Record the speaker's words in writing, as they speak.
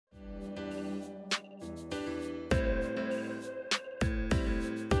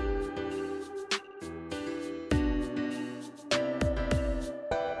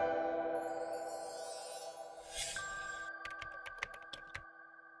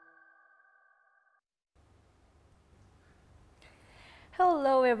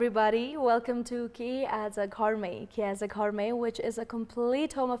Hello everybody, welcome to Aaja Ghar Mai. Aaja Ghar Mai, which is a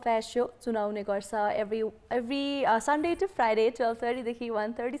complete home affairs show सुनाउने गर्छ every Sunday to Friday 12:30 देखि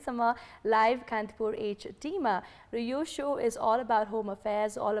 1:30 सम्म live Kantipur HD मा. Your show is all about home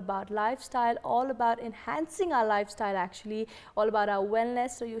affairs, all about lifestyle, all about enhancing our lifestyle actually, all about our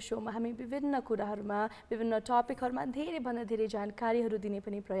wellness. So your show मा हामी विभिन्न कुराहरुमा विभिन्न टपिकहरुमा धेरै भन्दा धेरै जानकारीहरु दिने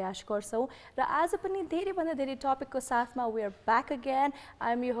पनि प्रयास गर्छौं र आज पनि धेरै भन्दा धेरै टपिकको साथमा we are back again.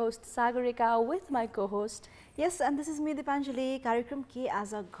 I'm your host Sagarika with my co-host. Yes, and this is me Deepanjali. कार्यक्रम के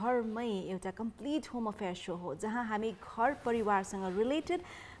आजा घर मै एउटा complete home affairs show हो जहाँ हामी घर परिवारसँग रिलेटेड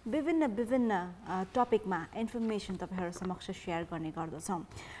विभिन्न टपिकमा इन्फर्मेसन तपाईहरु समक्ष शेयर गर्ने गर्दछौं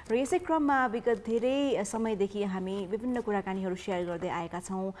र यसै क्रममा विगत धेरै समयदेखि हामी विभिन्न कुराकानीहरु शेयर गर्दै आएका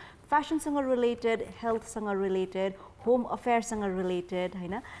छौं फ्यासनसँग रिलेटेड हेल्थसँग रिलेटेड होम अफेयर्ससँग रिलेटेड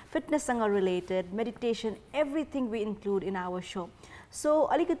हैन फिटनेससँग related meditation everything we include in our show so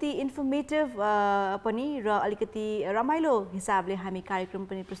अलिकति इन्फर्मेटिभ पनि र अलिकति रमाइलो हिसाबले हामी कार्यक्रम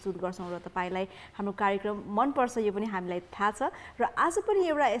पनि प्रस्तुत गर्छौं र तपाईलाई हाम्रो कार्यक्रम मन पर्छ यो पनि हामीलाई थाहा छ र आज पनि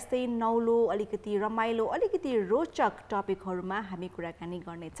एउटा यस्तै नौलो अलिकति रमाइलो अलिकति रोचक टपिकहरुमा हामी कुराकानी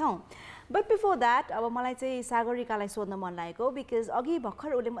गर्ने छौं बट बिफोर दैट अब मलाई चाहिँ सागरिकालाई सोध्न मन लागेको बिकज अघि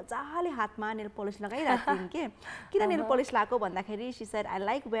भर्खर उले मजाले हातमा नेल पलिश लगाइराख्थे के किन नेल पलिश लाको भन्दाखेरि she said I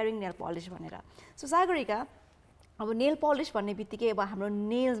like wearing nail polish भनेर सो सागरिका अब नेल पलिश भन्ने बित्तिकै अब हाम्रो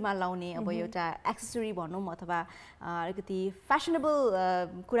नेल्समा लाउने अब एउटा एक्सेसरी भनौं अथवा अलिकति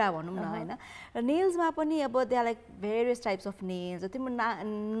फ्याशनेबल कुरा भनौं न हैन र नेल्समा पनि अब they are like various types of nails तिम्रो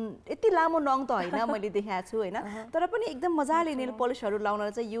यति लामो नङ त हैन मैले देखाएको छु हैन तर पनि एकदम मजाले नेल पलिशहरु लाउन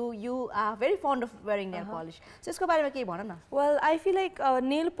चाहिँ you are very fund of wearing nail polish so यसको बारेमा के भन न well I feel like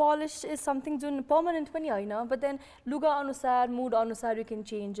nail polish is something जुन पर्मनेन्ट पनि हैन बट देन लुगा अनुसार मुड अनुसार यु क्यान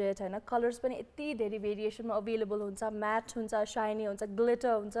चेन्ज इट हैन कलर्स पनि यति धेरै भेरिएसनमा अवेलेबल हुन्छ म्याट हुन्छ शाइनी हुन्छ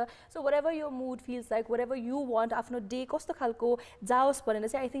ग्लिटर हुन्छ so whatever your mood feels like whatever you want आफ्नो डे कस्तो खालको जाओस् भनेर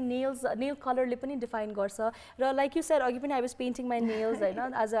चाहिँ आई थिंक नेल कलरले पनि डिफाइन गर्छ र लाइक यु सेड अघि पनि I was painting my nails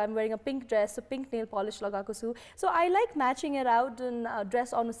हैन as I am wearing a pink dress so pink nail polish लगाएको छु so I like matching it out in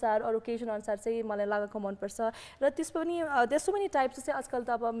dress अनुसार or occasion अनुसार चाहिँ मलाई लगाएको मन पर्छ र त्यस पनि देयर सो मेनी टाइप्स चाहिँ आजकल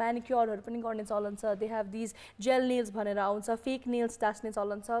त अब म्यानिक्योरहरु पनि गर्ने चलन छ they have this jail nails भनेर आउँछ फेक नेल्स टास्ने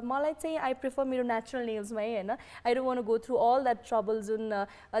चलन छ मलाई चाहिँ आई प्रिफर मेरो नेचुरल नेल्समै हैन I don't want to go through all that troubles in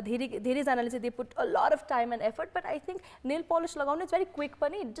धेरै जनाले चाहिँ they put a lot of time and effort but I think nail polish लगाउनु it's very quick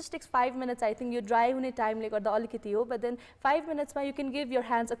पनि it just takes 5 minutes I think you dry हुने टाइमले गर्दा अलिकति हो but then 5 minutes मा you can give your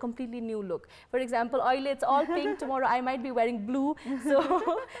hands a completely new look for example अहिले it's all pink tomorrow I might be wearing blue so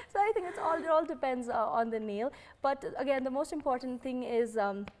I think it all depends on the nail but again the most important thing is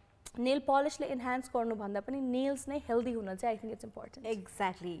nail polish ले enhance गर्नु भन्दा पनि nails नै healthy हुन चाहिँ I think it's important.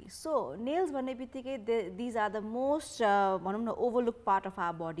 Exactly. So nails भन्ने बित्तिकै these are the most भनौं न overlooked part of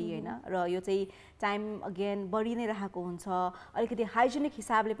our body हैन र यो चाहिँ टाइम अगेन बढी नै राखेको हुन्छ अलिकति हाइजिनिक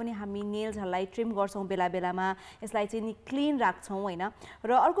हिसाबले पनि हामी नेल्सहरुलाई ट्रिम गर्छौं बेला बेलामा यसलाई चाहिँ नि क्लीन राख्छौं हैन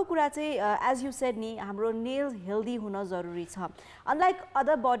र अर्को कुरा चाहिँ एज यु सेड नि हाम्रो नेल्स हेल्दी हुन जरुरी छ अनलाइक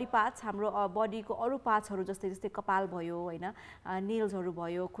अदर बडी पार्ट्स हाम्रो बडीको अरु पार्ट्सहरु जस्तै कपाल भयो हैन नेल्सहरु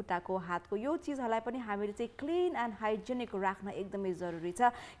भयो खुट्टाको हातको यो चीजहरुलाई पनि हामीले चाहिँ क्लीन एन्ड हाइजिनिक राख्न एकदमै जरुरी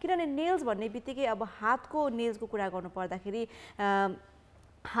छ किनभने नेल्स भन्ने बित्तिकै अब हातको नेल्सको कुरा गर्नु पर्दाखेरि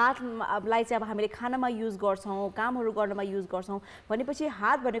हातलाई चाहिँ अब हामीले खानामा युज गर्छौं कामहरु गर्नमा युज गर्छौं भनेपछि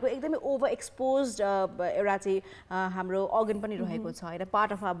हात भनेको एकदमै ओभर एक्सपोज्ड एउटा चाहिँ हाम्रो अर्गन पनि रहेको छ हैन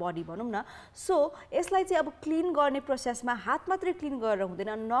पार्ट अफ आवर बडी भनौं न सो यसलाई चाहिँ अब क्लीन गर्ने प्रोसेसमा हात मात्रै क्लीन गरेर हुँदैन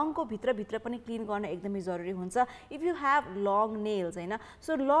नङको भित्र पनि क्लीन गर्न एकदमै जरुरी हुन्छ if you have long nails हैन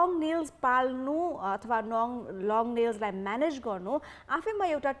सो लङ नेल्स पाल्नु अथवा लङ नेल्सलाई म्यानेज गर्नु आफैमा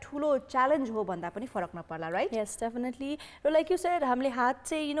एउटा ठूलो च्यालेन्ज हो भन्दा पनि फरक नपर्ला राइट यस डेफिनेटली र लाइक यु सेड हामीले हात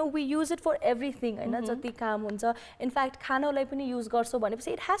you know we use it for everything हैन जति काम हुन्छ इनफ्याक्ट खानालाई पनि युज गर्छौ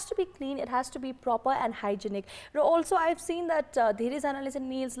भनेपछि it has to be clean it has to be proper and hygienic र also I've seen that धेरै जनाले चाहिँ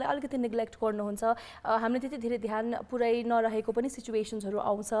नेल्सलाई अलिकति नेग्लेक्ट गर्नुहुन्छ हामीले त्यति धेरै ध्यान पुरै नरहेको पनि सिचुएशन्सहरु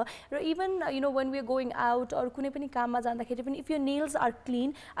आउँछ र even you know when we are going out or कुनै पनि काममा जाँदाखेरि पनि if your nails are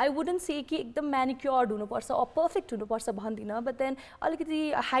clean I wouldn't say कि एकदम म्यानिक्योर्ड हुनुपर्छ or perfect हुनुपर्छ भन्दिन but then अलिकति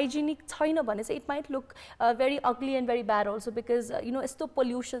हाइजिनिक छैन भने चाहिँ it might look very ugly and very bad also because you know यस्तो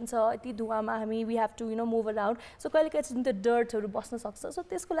पोल्युसन छ यति धुवामा हामी we have to move around so कहिलेकाहीँ चाहिँ त्यो डर्टहरू बस्न सक्छ सो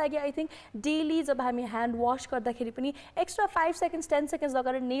त्यसको लागि आई थिङ्क डेली जब हामी ह्यान्ड वास गर्दाखेरि पनि एक्स्ट्रा 5 सेकेन्ड्स 10 सेकेन्ड्स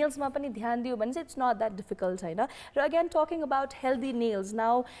लगाएर नेल्समा पनि ध्यान दियो भने चाहिँ इट्स नट द्याट डिफिकल्ट होइन र again talking about healthy nails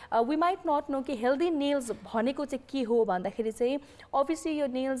now we might not know कि हेल्दी नेल्स भनेको चाहिँ के हो भन्दाखेरि चाहिँ अभियसली यो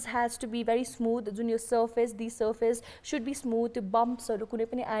nails has to be very smooth जुन यो surface the surface should be smooth त्यो बम्प्सहरू कुनै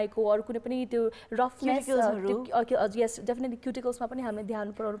पनि आएको अरू कुनै पनि त्यो रफनेस यस डेफिनेटली क्युटिकल्समा पनि हामीले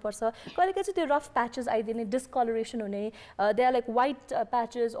ध्यान पुऱ्याउनुपर्छ कहिलेकाहीँ चाहिँ त्यो रफ प्याचेस आइदिने डिस्कलरेसन हुने they are like white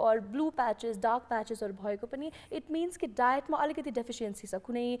प्याचेस or blue प्याचेस dark प्याचेसहरू भएको पनि इट मिन्स कि डायटमा अलिकति डेफिसियन्सी छ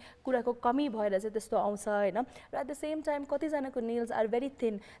कुनै कुराको कमी भएर चाहिँ त्यस्तो आउँछ होइन र एट द सेम टाइम कतिजनाको नेल्स आर भेरी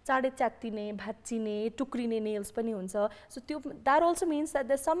थिन चाँडै च्यात्तिने भाँच्चिने टुक्रिने नेल्स पनि हुन्छ सो त्यो that also means that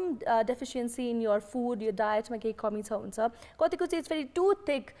there some deficiency in your food यो डायटमा केही कमी छ हुन्छ कतिको चाहिँ इट्स भेरी टु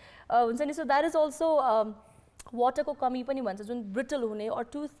थिक हुन्छ नि सो द्याट इज अल्सो वाटरको कमी पनि भन्छ जुन ब्रिटल हुने अर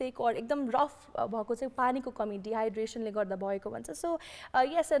टु थिक अर एकदम रफ भएको चाहिँ पानीको कमी डिहाइड्रेसनले गर्दा भएको भन्छ so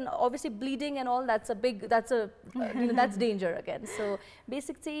yes and obviously bleeding and all that's danger again so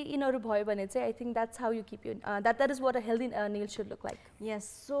basic चाहिँ यिनीहरू भयो भने चाहिँ I think that's how you keep you that is what a healthy nail should look like yes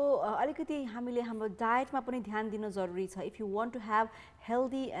so अलिकति हामीले हाम्रो डायटमा पनि ध्यान दिनु जरुरी छ if you want to have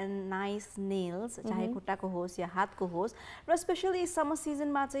healthy and nice nails चाहे खुट्टाको होस् या हातको होस् र स्पेसली समर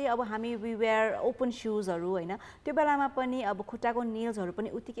सिजनमा चाहिँ अब हामी वी वेयर ओपन सुजहरू होइन त्यो बेलामा पनि अब खुट्टाको नेल्सहरू पनि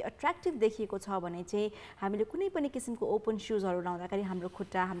उत्तिकै अट्र्याक्टिभ देखिएको छ भने चाहिँ हामीले कुनै पनि किसिमको ओपन सुजहरू लाउँदाखेरि हाम्रो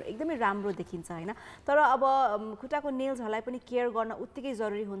खुट्टा हाम्रो एकदमै राम्रो देखिन्छ होइन तर अब खुट्टाको नेल्सहरूलाई पनि केयर गर्न उत्तिकै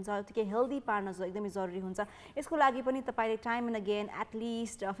जरुरी हुन्छ उत्तिकै हेल्दी पार्न एकदमै जरुरी हुन्छ यसको लागि पनि तपाईँले time and again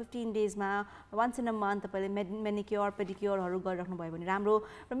at least 15 डेजमा once in a month तपाईँले मेनिक्योर पेडिक्योरहरू गरिराख्नु भयो भने राम्रो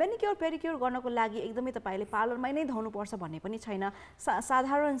र मेनिक्योर पेडिक्योर गर्नको लागि एकदमै तपाईँले पार्लरमै नै धाउनुपर्छ भन्ने पनि छैन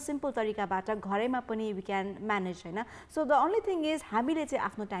साधारण सिम्पल तरिकाबाट घरैमा पनि वी क्यान म्यानेज होइन so the only thing is हामीले चाहिँ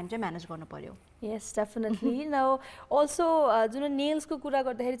आफ्नो टाइम चाहिँ म्यानेज गर्नु पर्यो Yes, definitely. Now, also, nails ko kura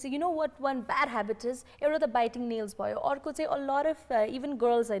garदाखेरि चाहिँ you know what one bad habit is? एउटा त biting nails भयो. अर्को चाहिँ a lot of even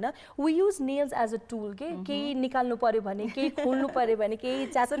girls हैन, we use nails as a tool. केही निकाल्नु पर्यो भने, केही खोल्नु पर्यो भने, केही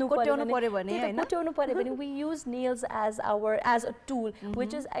च्यात्नु पर्यो भने, हैन? कुटाउनु पर्यो भने, we use nails as a tool,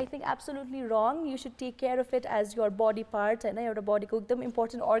 which is I think absolutely wrong. You should take care of it as your body part, हैन? एउटा bodyको एकदम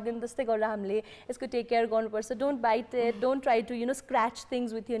important organ जस्तै गरेर हामीले यसको take care गर्नुपर्छ. Don't bite it. Don't try to scratch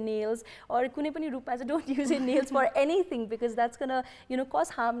things with your nails or कुनै पनि रूपमा चाहिँ don't use your nails for anything because that's gonna cause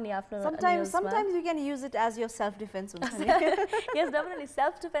harm नि आफ्नो sometimes you can use it as your self defense yes definitely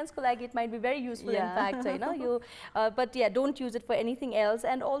self defense ko लागि it might be very useful in fact you but yeah don't use it for anything else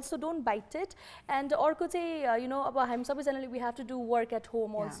and also don't bite it and अर्को चाहिँ अब हामी सबैजनाले we have to do work at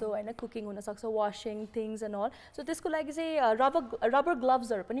home also हैन cooking हुन सक्छ washing things and all so त्यसको लागि चाहिँ rubber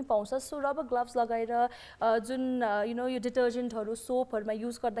gloves हरु पनि पाउँछ so rubber gloves लगाएर जुन यो डिटर्जेन्टहरु सोपहरुमा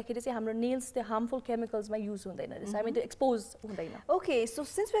युज गर्दाखेरि चाहिँ हाम्रो नेल्स त्यो harmful chemicals मा use हुँदैन रहेछ I mean त्यो expose हुँदैन Okay so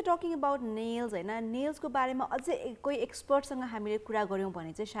since we are talking about nails हैन nails को बारेमा अझै कोही एक्सपर्ट सँग हामीले कुरा गर्यौं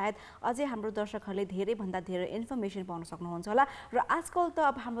भने चाहिँ सायद अझै हाम्रो दर्शकहरुले धेरै भन्दा धेरै इन्फर्मेसन पाउन सक्नुहुन्छ होला र आजकल त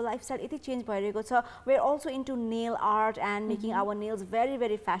अब हाम्रो लाइफस्टाइल यति चेन्ज भइरहेको छ we are also into nail art and making our nails very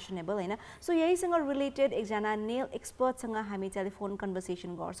very fashionable हैन सो यहीसँग रिलेटेड एकजना नेल एक्सपर्ट सँग हामी टेलिफोन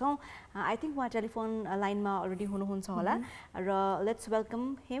कन्भर्सेसन गर्छौं I think उहाँ टेलिफोन लाइनमा अलरेडी हुनुहुन्छ होला र लेट्स वेलकम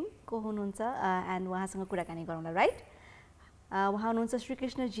हिम को हुनुहुन्छ and उहाँसँग कुराकानी गरौँला राइट उहाँ हुनुहुन्छ Shri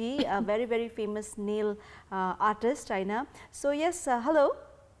Krishna ji very very famous nail artist हैन so yes hello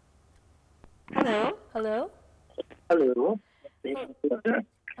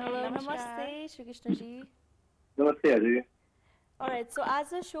नमस्ते श्री कृष्ण जी नमस्ते हजुर Alright, so आज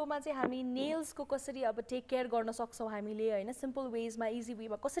शोमा चाहिँ हामी नेल्स को कसरी अब टेक केयर गर्न सक्छौं हामीले हैन सिम्पल वेजमा इजी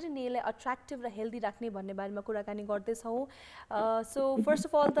वेमा कसरी नेललाई अट्र्याक्टिभ र हेल्दी राख्ने भन्ने बारेमा कुराकानी गर्दै छौं so first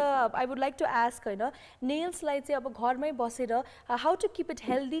of all I would like to ask हैन नेल्सलाई चाहिँ अब घरमै बसेर how to keep it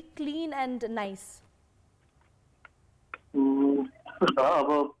healthy clean and nice अब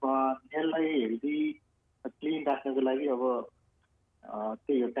नेललाई हेल्दी क्लीन राख्नको लागि अब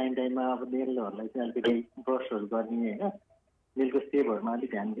त्यही हो टाइममा अब नेलहरुलाई चाहिँ अलिकति ब्रसहरु गर्ने हैन नेलको सेपहरुमा अलि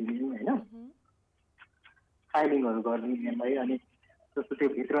ध्यान दिने हैन फाइलिङहरु गर्ने नेललाई अनि जस्तो त्यो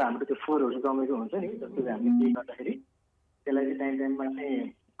भित्र हाम्रो त्यो फोरहरु जमेको हुन्छ नि जस्तो हामीले के गर्दाखेरि त्यसलाई चाहिँ टाइममा चाहिँ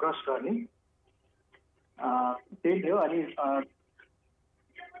ब्रस गर्ने त्यही हो अनि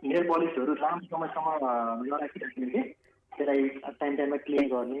नेल पलिसहरु लामो समयसम्म नराखिराख्ने के त्यसलाई टाइममा क्लिन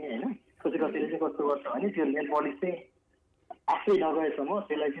गर्ने हैन कसैले चाहिँ कस्तो गर्छ भने त्यो नेल पलिस चाहिँ आफै नगएसम्म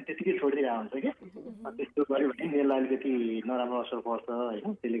त्यसलाई चाहिँ त्यतिकै छोडिदिएको हुन्छ कि त्यस्तो गर्यो भने नेललाई अलिकति नराम्रो असर पर्छ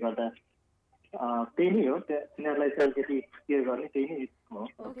होइन त्यसले गर्दा त्यही नै हो तिनीहरूलाई चाहिँ अलिकति केयर गर्ने त्यही नै हो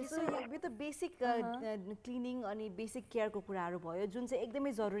Okay, यो त बेसिक क्लिनिङ अनि बेसिक केयरको कुराहरू भयो जुन चाहिँ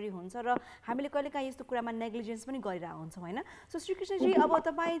एकदमै जरुरी हुन्छ र हामीले कहिलेकाहीँ यस्तो कुरामा नेग्लिजेन्स पनि गरिरहेको हुन्छौँ होइन। सो श्रीकृष्णजी अब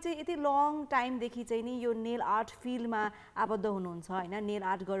तपाईँ चाहिँ यति लङ टाइमदेखि चाहिँ नि यो नेल आर्ट फिल्डमा आबद्ध हुनुहुन्छ होइन, नेल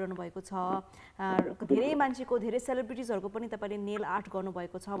आर्ट गरिरहनु भएको छ, धेरै मान्छेको धेरै सेलिब्रिटिजहरूको पनि तपाईँले नेल आर्ट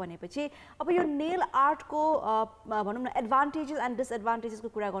गर्नुभएको छ भनेपछि अब यो नेल आर्टको भनौँ न एडभान्टेजेस एन्ड डिसएडभान्टेजेसको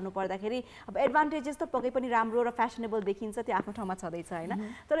कुरा गर्नु पर्दाखेरि अब एडभान्टेजेस त पक्कै पनि राम्रो र फेसनेबल देखिन्छ, त्यो आफ्नो ठाउँमा छँदैछ होइन,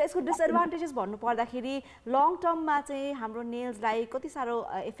 तर यसको डिसएडभान्टेजेस भन्नु पर्दाखेरि लङ टर्ममा चाहिँ हाम्रो नेल्सलाई कति साह्रो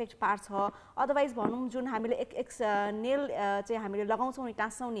इफेक्ट पार्छ, अदरवाइज भनौँ जुन हामीले नेल चाहिँ हामीले लगाउँछौँ नि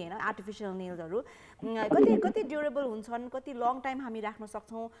टाँस्छौँ नि होइन आर्टिफिसियल नेल्सहरू कति ड्युरेबल हुन्छन्, कति लङ टाइम हामी राख्न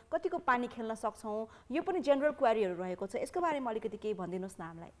सक्छौँ, कतिको पानी खेल्न सक्छौँ, यो पनि जेनरल क्वेरीहरू रहेको छ, यसको बारेमा अलिकति केही भनिदिनुहोस् न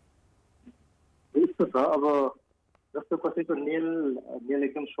हामीलाई। यस्तो छ अब जस्तो कसैको नेल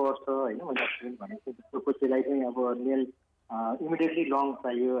एकदम सर्ट छ होइन, मैले भनेको जस्तो कसैलाई चाहिँ अब नेल इमिडिएटली लङ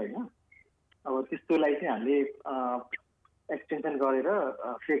चाहियो होइन, अब त्यस्तोलाई चाहिँ हामीले एक्सटेन्सन गरेर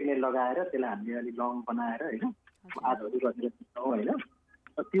फेक नेल लगाएर त्यसलाई हामीले अलिक लङ बनाएर होइन आर्टहरू गरेर दिन्छौँ होइन।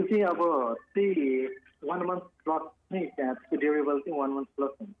 त्यो चाहिँ अब त्यही 1 month प्लस नै त्यहाँ त्यसको ड्युरेबल चाहिँ 1 month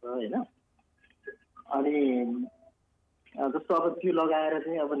प्लस हुन्छ होइन। अनि जस्तो अब त्यो लगाएर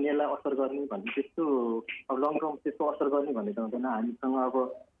चाहिँ अब नेललाई असर गर्ने भन्ने त्यस्तो अब लङ टर्म त्यस्तो असर गर्ने भन्ने त हुँदैन। हामीसँग अब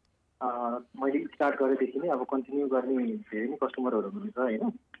मैले स्टार्ट गरेदेखि नै अब कन्टिन्यू गर्ने धेरै नै कस्टमरहरू हुनुहुन्छ होइन।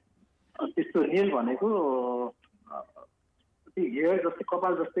 त्यस्तो नेल भनेको त्यो हेयर जस्तै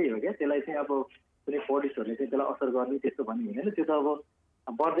कपाल जस्तै हो क्या, त्यसलाई चाहिँ अब कुनै पलिसहरूले चाहिँ त्यसलाई असर गर्ने त्यस्तो भन्ने हुँदैन, त्यो त अब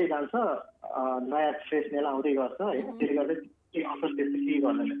बढ्दै जान्छ, नयाँ फ्रेस नेल आउँदै गर्छ होइन, त्यसले गर्दा असर त्यस्तो केही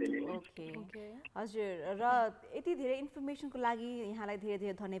गर्दैन त्यसले। ओके हजुर, र यति धेरै इन्फर्मेसनको लागि यहाँलाई धेरै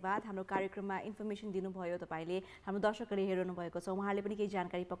धेरै धन्यवाद। हाम्रो कार्यक्रममा इन्फर्मेसन दिनुभयो, तपाईँले हाम्रो दर्शकहरूले हेर्नु भएको छ, उहाँहरूले पनि केही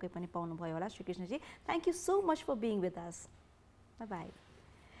जानकारी पक्कै पनि पाउनुभयो होला। श्रीकृष्णजी thank you so much for being with us, by by.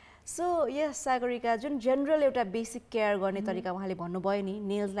 So yes Sagarika, जुन जेनरल एउटा बेसिक केयर गर्ने तरिका उहाँले भन्नुभयो नि,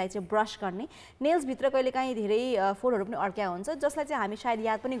 नेल्सलाई चाहिँ ब्रस गर्ने, नेल्सभित्र कहिलेकाहीँ धेरै फोहोरहरू पनि अड्क्या हुन्छ जसलाई चाहिँ हामी सायद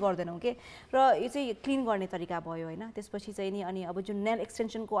याद पनि गर्दैनौँ के, र यो चाहिँ क्लिन गर्ने तरिका भयो होइन। त्यसपछि चाहिँ नि अनि अब जुन नेल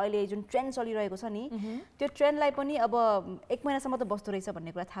एक्सटेन्सनको अहिले जुन ट्रेन्ड चलिरहेको छ नि, त्यो ट्रेन्डलाई पनि अब 1 महिनासम्म त बस्दो रहेछ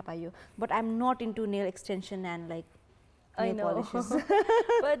भन्ने कुरा थाहा पाइयो, but I am not into nail extension and like I know.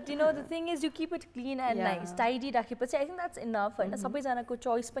 But you know, the thing is, you keep it clean and nice, tidy राखेपछि I think that's enough हैन। सबैजनाको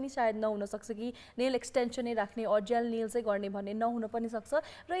चोइस पनि सायद नहुन सक्छ कि नेल एक्सटेन्सन नै राख्ने or जेल नेल चाहिँ गर्ने भन्ने नहुन पनि सक्छ,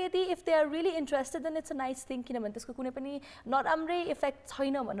 र यदि if they are really interested then it's a nice thing, किनभने त्यसको कुनै पनि नराम्रै इफेक्ट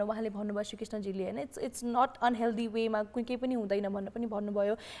छैन भनेर उहाँले भन्नुभयो श्रीकृष्णजीले हैन। it's not unhealthy way मा कुनै केही पनि हुँदैन भनेर पनि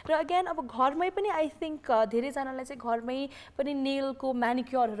भन्नुभयो। र अगेन अब घरमै पनि आई थिङ्क धेरैजनालाई चाहिँ घरमै पनि नेलको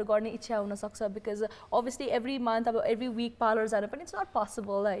म्यानिक्योरहरू गर्ने इच्छा हुन सक्छ, बिकज obviously every month अब every week parlor जानु पनि it's not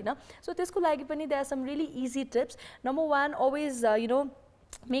possible हैन। सो त्यसको लागि पनि there are some really easy tips. Number 1, always you know,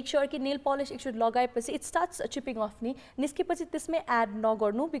 make sure कि नेल पलिस एकचोटि लगाएपछि इट स्टार्ट्स चिपिङ अफ नि, निस्केपछि त्यसमै एड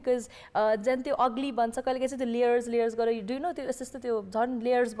नगर्नु, बिकज जेन त्यो अग्ली बन्छ कहिलेकाहीँ चाहिँ त्यो लेयर्स गरेर डु नो त्यो यस्तो त्यो झन्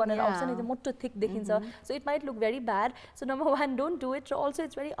लेयर्स बनेर आउँछ नि, त्यो मोटो थिक देखिन्छ, so it might look very bad. So number 1, don't do it, र also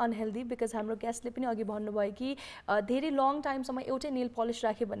it's very unhealthy, because हाम्रो गेस्टले पनि अघि भन्नुभयो कि धेरै लङ टाइमसम्म एउटै नेल पलिस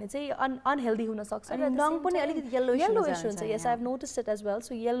राख्यो भने चाहिँ अनहेल्दी हुनसक्छ, र लङ पनि अलिकति येल्लोइश हुन्छ। यस, I have noticed it as well,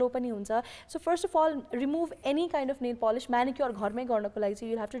 so yellow पनि हुन्छ। So first of all remove any kind of nail polish, म्यानिक्योर घरमै गर्नको लागि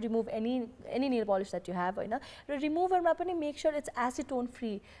you'll have to remove any nail polish that you have हैन। र रिमुभरमा पनि make sure it's acetone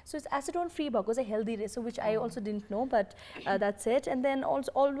free, so it's acetone free भएको चाहिँ healthy रहेछ, which I also didn't know, but that's it। And then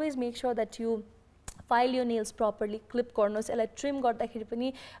also always make sure that you file your nails properly, clip गर्नुहोस्, यसलाई trim गर्दाखेरि पनि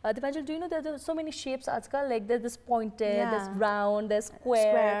Deepanjali, do you know there are so many shapes आजकल, like there's this pointed, there's round, there's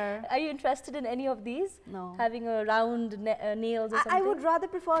square. Are you interested in any of these? No. Having a round nails or something? I would rather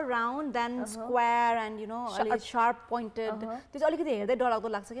prefer round than square and you know sharp pointed. त्यो चाहिँ अलिकति हेर्दै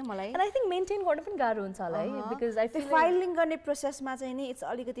डरलाग्दो लाग्छ के मलाई। And I think maintain गर्न पनि गाह्रो हुन्छ होला है, because I feel फाइलिङ गर्ने प्रोसेसमा चाहिँ नि इट्स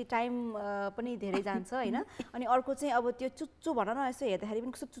अलिकति टाइम पनि धेरै जान्छ हैन। अनि अर्को चाहिँ अब त्यो चुच्चो भन न, यसो हेर्दाखेरि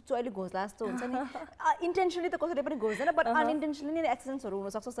पनि कस्तो चुच्चो अहिले घोज्ला जस्तो हुन्छ नि, इन्टेन्सनली त कसैले पनि घोज्दैन, बट अनइन्टेन्सनली एक्सिडेन्ट्सहरू हुन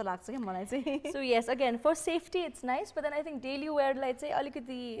सक्छ जस्तो लाग्छ कि मलाई चाहिँ। So yes, again for safety it's nice, but then I think daily वेयरलाई चाहिँ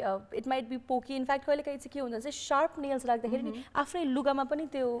अलिकति it might be poke. In fact कहिलेकाहीँ चाहिँ के हुन्छ चाहिँ सार्प नेल्स राख्दाखेरि नि आफ्नै लुगामा पनि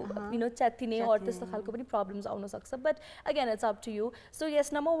त्यो यु नो च्यात्तिने अरू त्यस्तो खालको पनि प्रब्लम्स आउन सक्छ, but again it's up to you. So yes,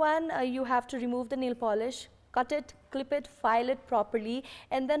 number 1, you have to remove the nail polish, cut it, clip it, file it properly,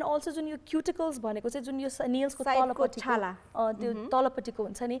 and then also जुन यो cuticles भनेको चाहिँ जुन यो nails को तलपट्टिको त्यो तलपट्टिको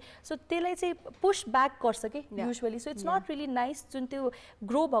हुन्छ नि, so त्यसलाई चाहिँ push back गर्छ के usually, so it's not really nice जुन त्यो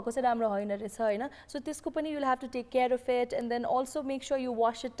grow भएको चाहिँ राम्रो होइन रहेछ हैन, so त्यसको पनि you'll have to take care of it, and then also make sure you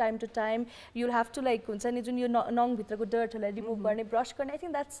wash it time to time. You'll have to like हुन्छ नि जुन यो नङ भित्रको dirtलाई remove गर्ने, brush गर्ने. I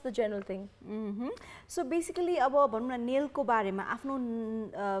think that's the general thing. So basically अब भनौँ न nail को बारेमा आफ्नो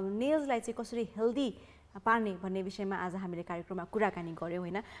nails लाई चाहिँ कसरी healthy पार्ने भन्ने विषयमा आज हामीले कार्यक्रममा कुराकानी गर्यौं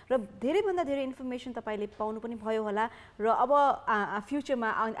हैन, र धेरै भन्दा धेरै इन्फर्मेसन तपाईले पाउनु पनि भयो होला, र अब फ्युचरमा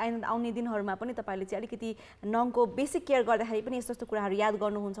आउने दिनहरुमा पनि तपाईले चाहिँ अलिकति नङको बेसिक केयर गर्दाखेरि पनि यस्तो कुराहरु याद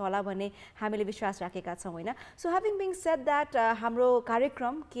गर्नुहुन्छ होला भन्ने हामीले विश्वास राखेका छौं हैन. सो हैभिङ बीइङ सेड दैट हाम्रो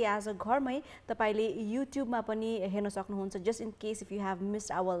कार्यक्रम के आज घरमै तपाईले युट्युबमा पनि हेर्न सक्नुहुन्छ, just in case if you have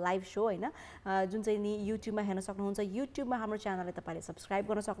missed our live show हैन, जुन चाहिँ नि युट्युबमा हेर्न सक्नुहुन्छ. युट्युबमा हाम्रो च्यानललाई तपाईले सब्स्क्राइब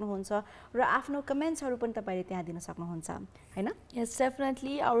गर्न सक्नुहुन्छ र आफ्नो कमेन्ट्सहरु पनि तपाईले त्यहाँ दिन सक्नुहुन्छ हैन. Yes,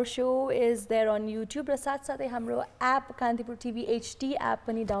 definitely. Our show is there on YouTube. र साथसाथै हाम्रो app Kantipur TV HD app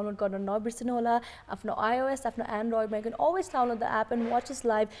पनि डाउनलोड गर्न नबिर्सनु होला. आफ्नो iOS, आफ्नो Android, you can always download the app and watch us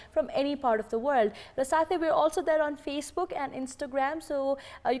live from any part of the world. र साथै we're also there on Facebook and Instagram, so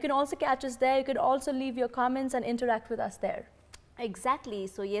you can also catch us there. You can also leave your comments and interact with us there. Exactly.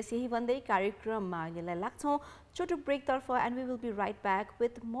 So yes, यही भन्दै कार्यक्रममा हामीलाई लाग्छौं छोटो brake तर्फ, and we will be right back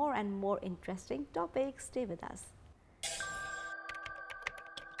with more and more interesting topics. Stay with us.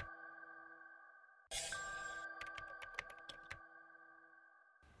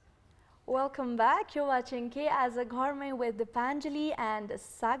 Welcome back. You're watching Aaja Ghar Mai with Deepanjali and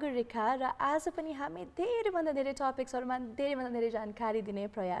Sagarika. र आज पनि हामी धेरै भन्दा धेरै टपिक्सहरुमा धेरै भन्दा धेरै जानकारी दिने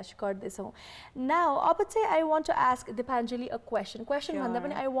प्रयास गर्दैछौं. Now, अब चाहिँ I want to ask Deepanjali a question. Question भन्दा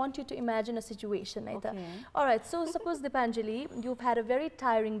पनि I want you to imagine a situation है त. All right. So suppose Deepanjali, you've had a very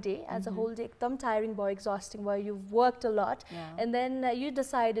tiring day as a whole day. एकदम tiring भयो, exhausting भयो. You've worked a lot, and then you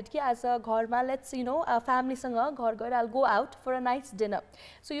decided कि आज घरमा let's family सँग घर गएर I'll go out for a nice dinner.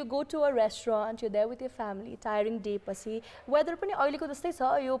 So you go to a restaurant, you're there with your family, tiring day पछि weather पनि अहिलेको जस्तै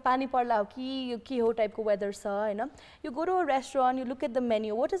छ, यो पानी पर्ला हो कि यो के हो टाइपको weather छ हैन. You go to a restaurant, you look at the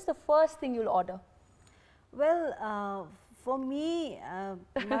menu. What is the first thing you'll order? Well, for me,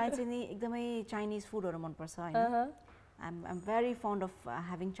 मलाई चाहिँ नि एकदमै Chinese food हरु मन पर्छ हैन. I'm very fond of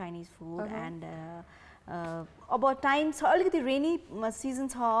having Chinese food, and अब टाइम छ अलिकति रेनी सिजन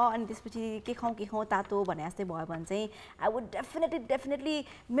छ अनि त्यसपछि के खाउँ तातो भने जस्तै भयो भने चाहिँ I would definitely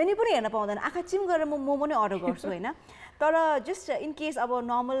मेन्यु पनि हेर्न पाउँदैन, आँखा चिम गरेर म मोमो नै अर्डर गर्छु हैन. तर जस्ट इन केस अब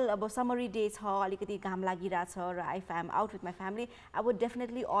नर्मल अब समरी डे छ, अलिकति घाम लागिरहेछ र if I'm out with my family, I would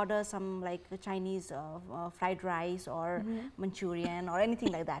definitely order some like Chinese fried rice or Manchurian or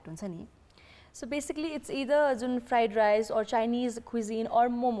anything like that हुन्छ नि. So basically it's either fried rice or Chinese cuisine or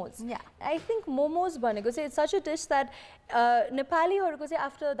momos. Yeah. I think momos भनेको चाहिँ it's such a dish that नेपालीहरुको चाहिँ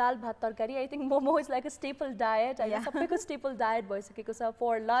after दाल भात तरकारी, I think momo is like a staple diet. सबैको staple diet भइसकेको छ.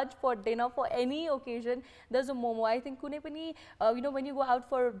 For lunch, for dinner, for any occasion there's a momo. I think कुनै पनि when you go out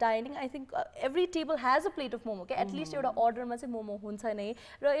for dining, I think every table has a plate of momo. Okay? At least एउटा order मा चाहिँ momo हुन्छ नै.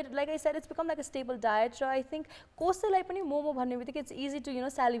 र like I said, it's become like a staple diet. So I think कसैलाई पनि momo भन्ने बित्तिकै it's easy to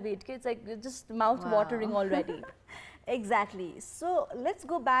salivate. Okay? It's like just mouth watering already. Exactly. So let's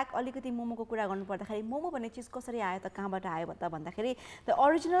go back अलिकति मोमोको कुरा गर्नु पर्दाखेरि मोमो भन्ने चीज कसरी आयो त, कहाँबाट आयो त भन्दाखेरि the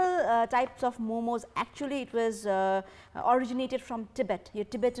original types of momos actually it was originated from Tibet. यो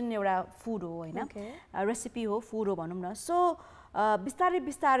Tibetan एउटा food हो हैन, रेसिपी हो, फूड हो भनौं न. So बिस्तारै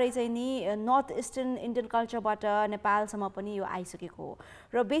बिस्तारै चाहिँ नि नर्थ इस्टर्न इन्डियन कल्चरबाट नेपालसम्म पनि यो आइसकेको हो.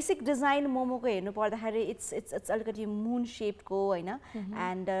 र बेसिक डिजाइन मोमोको हेर्नु पर्दाखेरि इट्स अलिकति मून शेपको हैन,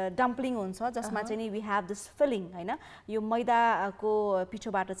 एन्ड डम्पलिङ हुन्छ जसमा चाहिँ नि वी हैव दिस फिलिङ हैन, यो मैदाको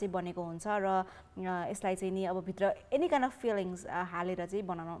पिठोबाट चाहिँ बनेको हुन्छ र यसलाई चाहिँ नि अब भित्र एनी काइन्ड अफ फिलिङ्स हालेर चाहिँ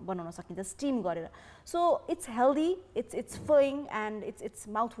बनाउन सकिन्छ स्टीम गरेर. So it's healthy, it's feeling and its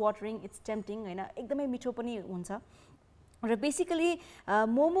mouth watering, it's tempting हैन, एकदमै मिठो पनि हुन्छ. र बेसिकली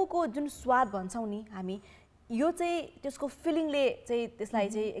मोमोको जुन स्वाद भन्छौं नि हामी, यो चाहिँ त्यसको फिलिङले चाहिँ त्यसलाई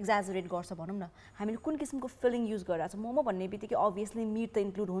चाहिँ एक्जाजरेट गर्छ भनौं न. हामीले कुन किसिमको फिलिङ युज गरिरहेछौँ. मोमो भन्ने बित्तिकै अभियसली मिट त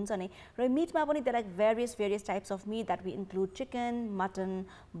इन्क्लुड हुन्छ नै, र मिटमा पनि there are various types of meet that we include chicken, mutton,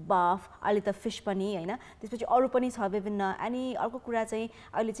 बफ, अहिले त फिश पनि हैन, त्यसपछि अरू पनि छ विभिन्न. अनि अर्को कुरा चाहिँ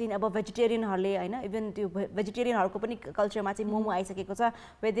अहिले चाहिँ अब भेजिटेरियनहरूले हैन, इभन त्यो भेजिटेरियनहरूको पनि कल्चरमा चाहिँ मोमो आइसकेको छ,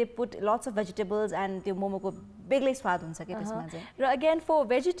 where they put lots of vegetables and त्यो मोमोको बेग्लै स्वाद हुन्छ के त्यसमा चाहिँ. र again for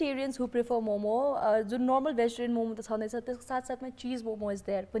vegetarians who prefer momo, जुन normal भेजिटेरियन मोमो त छँदैछ, त्यसको साथसाथमा चिज momo is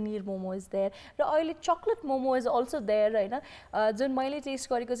there, paneer momo is there, र अहिले chocolate momo is also there होइन, जुन मैले टेस्ट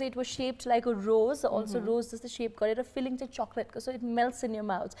गरेको चाहिँ it was shaped like a rose, also रोज जस्तै शेप गरेर फिलिङ चाहिँ चकलेटको, so it melts in your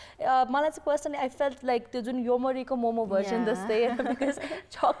mouth. मलाई चाहिँ पर्सनली आई फेल्ट लाइक त्यो जुन योमरीको मोमो भर्जन जस्तै, because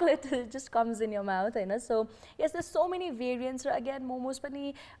chocolate just comes in your mouth होइन. So yes, there so many variants, र अगेन मोमोज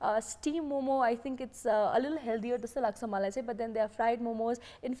पनि steam momo I think it's a little healthier जस्तो लाग्छ मलाई चाहिँ, but then they are fried momos.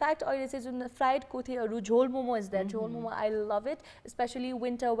 In fact अहिले चाहिँ जुन फ्राइड कोथेहरू झोल मोमो इज देयर, झोल momo I love it, specially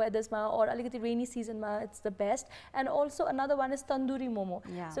winter वेदर्समा और अलिकति रेनी सिजनमा it's the best. And also another one is tandoori momo.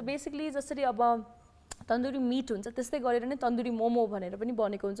 So basically जसरी अब तन्दुरी मिट हुन्छ त्यस्तै गरेर नै तन्दुरी मोमो भनेर पनि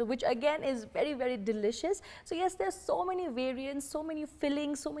बनेको हुन्छ, which again is very very delicious. So yes, there so many variants, so many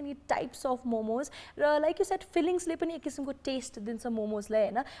feelings, so many types of momos, र लाइक यु सेड फिलिङ्सले पनि एक किसिमको टेस्ट दिन्छ मोमोजलाई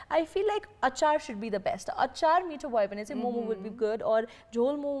होइन. आई फिल लाइक अचार सुड बी द बेस्ट. अचार मिठो भयो भने चाहिँ मोमो वुड बी गुड, और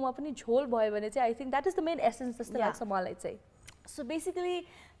झोल मोमोमा पनि झोल भयो भने चाहिँ I think that is the main essence जस्तो लाग्छ मलाई चाहिँ. सो बेसिकली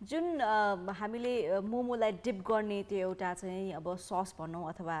जुन हामीले मोमोलाई डिप गर्ने त्यो एउटा चाहिँ अब सस भनौँ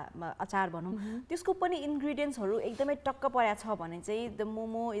अथवा अचार भनौँ, त्यसको पनि इन्ग्रिडियन्ट्सहरू एकदमै टक्क परेको छ भने चाहिँ द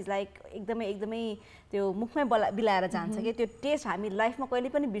मोमो इज लाइक एकदमै त्यो मुखमै बिलाएर जान्छ कि त्यो टेस्ट हामी लाइफमा कहिले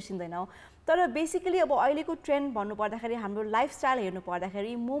पनि बिर्सिँदैनौँ. तर बेसिकली अब अहिलेको ट्रेन्ड भन्नुपर्दाखेरि हाम्रो लाइफस्टाइल हेर्नु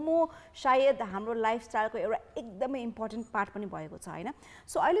पर्दाखेरि मोमो सायद हाम्रो लाइफस्टाइलको एउटा एकदमै इम्पोर्टेन्ट पार्ट पनि भएको छ होइन.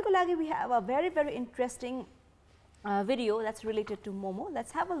 सो अहिलेको लागि we have a very very interesting video that's related to momo.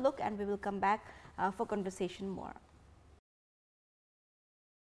 Let's have a look and we will come back for conversation more.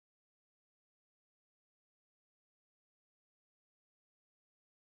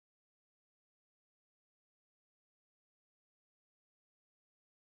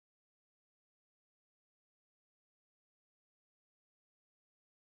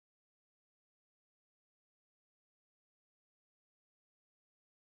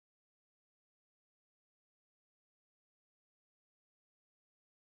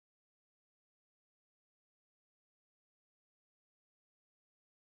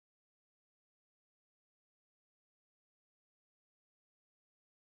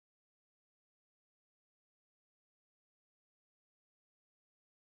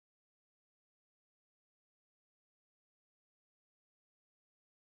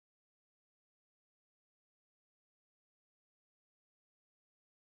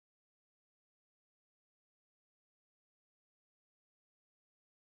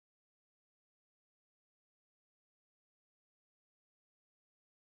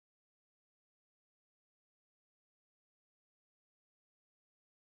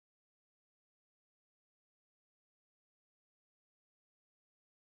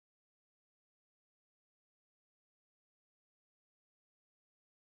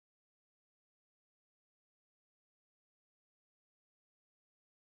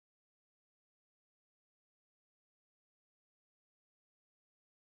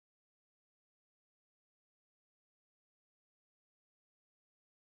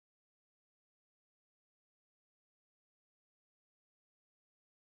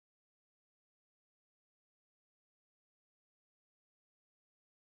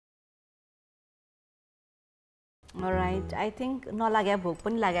 Alright, I think नलागे भोक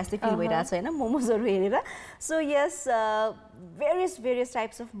पनि लागे जस्तै फिल भइरहेछ हैन मोमोजहरु हेरेर. So yes, various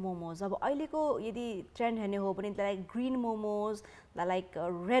types of momos. अब अहिलेको यदि ट्रेन्ड हेर्ने हो भने like green momos, like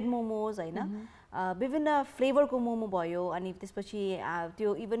red momos हैन, विभिन्न फ्लेभरको मोमो भयो. अनि त्यसपछि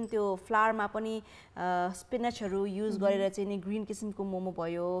त्यो इभन त्यो फ्लावरमा पनि स्पिनचहरु युज गरेर चाहिँ नि ग्रीन किसिमको मोमो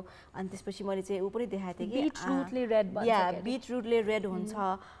भयो. अनि त्यसपछि मैले चाहिँ उ पनि देखाएको थिएँ कि बीटरुटले रेड भन्छ. या बीटरुटले रेड हुन्छ.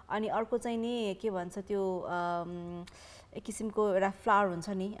 अनि अर्को चाहिँ नि के भन्छ त्यो एक किसिमको एउटा फ्लावर हुन्छ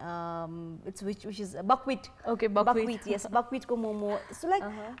नि, it's which is बकविट. Okay, बकविट. Yes, बकविटको momo. So like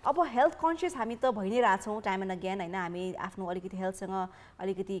अब हेल्थ कन्सियस हामी त भइ नै रहेछौँ टाइम एन्ड अगेन हैन. हामी आफ्नो अलिकति हेल्थसँग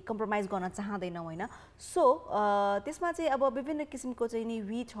अलिकति कम्प्रोमाइज गर्न चाहँदैनौँ हैन. सो त्यसमा चाहिँ अब विभिन्न किसिमको चाहिँ नि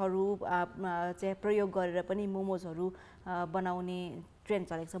व्हिटहरु चाहिँ प्रयोग गरेर पनि मोमोजहरु बनाउने ट्रेन्ड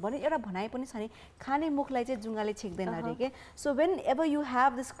चलेको छ भने एउटा भनाइ पनि छ नि, खाने मुखलाई चाहिँ जुङ्गाले छेक्दैन अरे के. So when ever you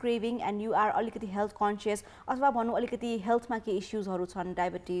have this craving and you are अलिकति हेल्थ कन्सियस अथवा भनौँ अलिकति हेल्थमा के इस्युजहरू छन्,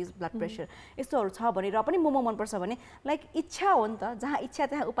 डायबिटिज, ब्लड प्रेसर यस्तोहरू छ भने र पनि मोमो मनपर्छ भने लाइक इच्छा हो नि त, जहाँ इच्छा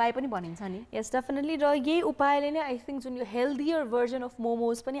त्यहाँ उपाय पनि भनिन्छ नि. यस, डेफिनेटली. र यही उपायले नै आई थिङ्क जुन यो हेल्दियर भर्जन अफ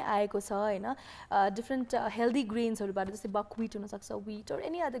मोमोज पनि आएको छ हैन, डिफ्रेन्ट हेल्दी ग्रेन्सहरूबाट, जस्तै बकविट हुनसक्छ, विट और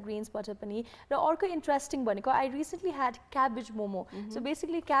एनी अदर ग्रेन्सबाट पनि. र अर्को इन्ट्रेस्टिङ भनेको I recently had cabbage momo. So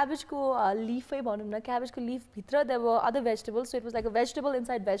basically cabbage ko leaf hai bhanum na, cabbage ko leaf bhitra there were other vegetables, so it was like a vegetable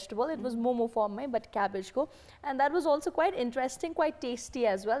inside vegetable. It was momo form mai but cabbage ko, and that was also quite interesting, quite tasty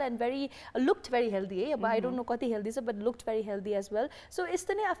as well, and very looked very healthy but I don't know kati healthy cha, but looked very healthy as well. So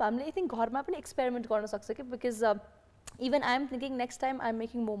यस्तो नै हामीले I think घरमा पनि experiment गर्न सक्छ के, because even I'm thinking next time I'm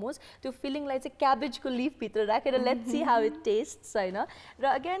making momos, त्यो feeling like a cabbage ko leaf भित्र राखेर let's see how it tastes हैन.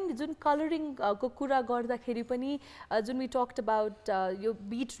 र again जुन coloring को कुरा गर्दाखेरि पनि जुन we talked about यो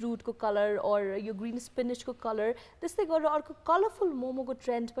beetroot को color or यो green spinach को color, त्यस्तै गरेर अर्को colorful momo को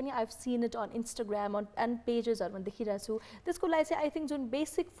trend पनि I've seen it on Instagram and pages हरुमा देखिरहेको छु. त्यसको लागि चाहिँ I think जुन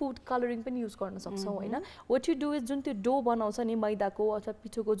basic food coloring पनि use गर्न सक्छौ हैन. What you do is जुन त्यो डो बनाउँछ नि मैदाको अथवा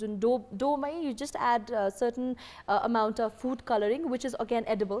पिठोको जुन डो मै you just add certain amount of food coloring, which is again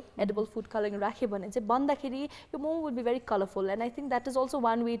edible food coloring राखे भने चाहिँ बन्दाखेरि your momo would be very colorful, and I think that is also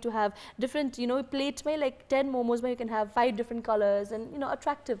one way to have different, you know, plate may like 10 momos may you can have 5 different colors and, you know,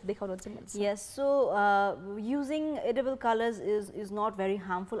 attractive देखाउन चाहिँ मिल्छ. Yes, so using edible colors is not very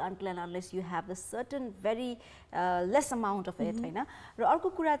harmful until and unless you have the certain very less amount of it हैन. र अर्को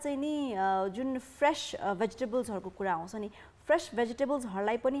कुरा चाहिँ नि जुन fresh vegetables हरुको कुरा आउँछ नि, fresh vegetables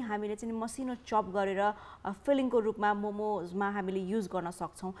हरुलाई पनि हामीले चाहिँ मसिनो चप गरेर फिलिङ को रूपमा मोमोज मा हामीले युज गर्न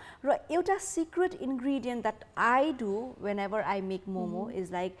सक्छौं. र एउटा secret ingredient that I do whenever I make momo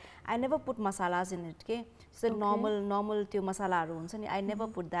is like I never put masalas in it, okay? So normal त्यो मसालाहरु हुन्छ नि, I never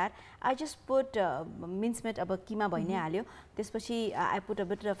put that. I just put minced meat, अब किमा भइ नै हाल्यो, त्यसपछि I put a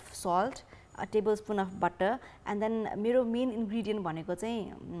bit of salt, a tablespoon of butter, and then मेरो main ingredient भनेको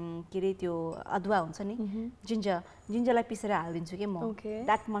चाहिँ के रे त्यो अदुवा हुन्छ नि, जिन्जरलाई पिसेर हाल्दिन्छु के म,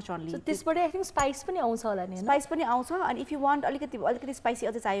 that much only. So त्यसबाट I think spice पनि आउँछ होला नि हैन? Spice पनि आउँछ, and if you want अलिकति spicy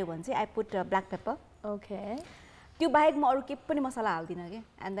अझै चाहियो भने चाहिँ I put black pepper. Okay. त्यो बाहेक म अरु के पनि मसला हाल्दिन के,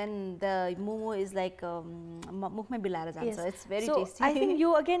 and then the momo is like मुखमै बिलाएर जान्छ. It's very tasty. So I think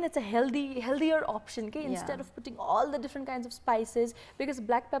you again it's a healthier option के, instead of putting all the different kinds of spices, because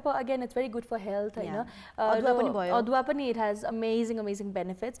black pepper again it's very good for health हैन. अदुवा पनि भयो. अदुवा पनि it has amazing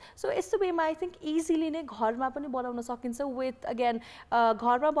benefits. So यस्तो वेमा I think easily नै घरमा पनि बनाउन सकिन्छ with again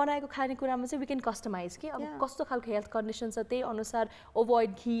घरमा बनाएको खानेकुरामा चाहिँ we can customize के, अब कस्तो खालको health condition छ त्यही अनुसार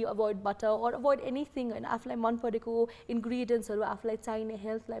avoid ghee, avoid butter or avoid anything हैन. आफुलाई मन परेको ingredients हरु आफुलाई चाहिने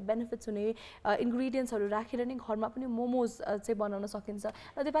health लाई benefits हुने ingredients हरु राखेर नि घरमा पनि momos चाहिँ बनाउन सकिन्छ.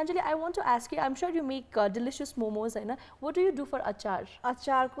 Now Deepanjali, I want to ask you, I'm sure you make delicious momos हैन. What do you do for achar?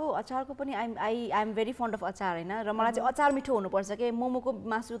 अचारको पनि I'm very fond of अचार हैन. र मलाई चाहिँ अचार मिठो हुनु पर्छ के, मोमोको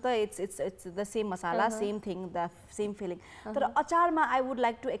मासु त it's the same masala, same thing, the same feeling. तर अचारमा I would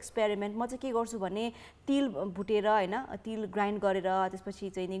like to experiment. म चाहिँ के गर्छु भने तिल भुटेर हैन, तिल ग्राइन्ड गरेर त्यसपछि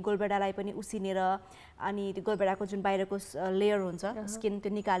चाहिँ नि गोलबेडालाई पनि उसिनेर अनि त्यो गोलबेडाको जुन बाहिरको लेयर हुन्छ स्किन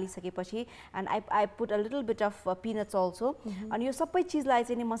त्यो निकालिसकेपछि and I put a little bit of peanuts also, अनि यो सबै चीजलाई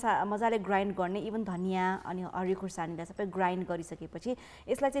चाहिँ नि मजाले ग्राइन्ड गर्ने, इभन धनिया अनि हरियो खुर्सानीलाई सबै ग्राइन्ड गरिसकेपछि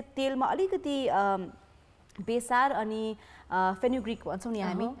यसलाई चाहिँ तेलमा अलिकति बेसार अनि फेनुग्रिक भन्छौं नि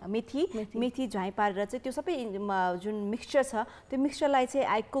हामी, मेथी झ्वाइ पारेर चाहिँ त्यो सबै जुन मिक्सचर छ त्यो मिक्सचरलाई चाहिँ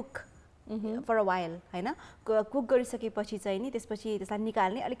I cook for a while हैन. कुक गरिसकेपछि चाहिँ नि त्यसपछि त्यसलाई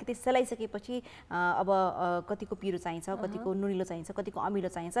निकाल्ने, अलिकति सेलाइसकेपछि अब कतिको पिरो चाहिन्छ, कतिको नुनिलो चाहिन्छ, कतिको अमिलो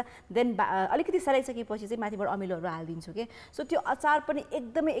चाहिन्छ, देन अलिकति सेलाइसकेपछि चाहिँ माथिबाट अमिलोहरु हाल्दिन्छु के. सो त्यो अचार पनि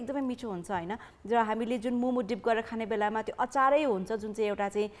एकदमै मिठो हुन्छ हैन. र हामीले जुन मोमो डिप गरेर खाने बेलामा त्यो अचारै हुन्छ जुन चाहिँ एउटा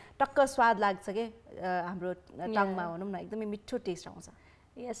चाहिँ टक्क स्वाद लाग्छ के हाम्रो टङमा भनौं न, एकदमै मिठो टेस्ट आउँछ.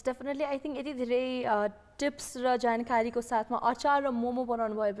 Yes, definitely. I think यति धेरै tips र जानकारीको साथमा अचार र मोमो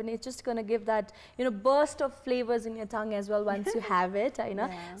बनाउनु भयो भने it's just going to give that, you know, burst of flavors in your tongue as well once you have it,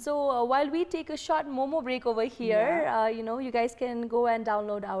 हैन. So while we take a short momo break over here, you know, you guys can go and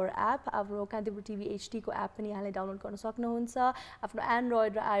download our app. हाम्रो Kantipur TV HD को app पनि यहाँले download गर्न सक्नुहुन्छ आफ्नो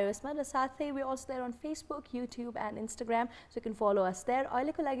Android र iOS मा, र साथै we also there on Facebook, YouTube and Instagram, so you can follow us there.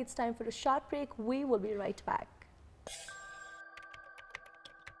 अहिलेको लागि it's time for a short break. We will be right back.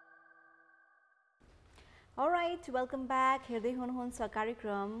 Alright, welcome back. हेर्दै हुनुहुन्छ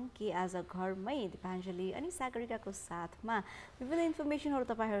कार्यक्रम के आज घरमै दीपाञ्जली अनि सागरिकाको साथमा विभिन्न इन्फर्मेसनहरु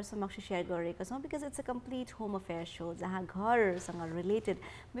तपाईहरु समक्ष शेयर गरिरहेका छौं, because it's a complete home affairs show जहाँ घरसँग रिलेटेड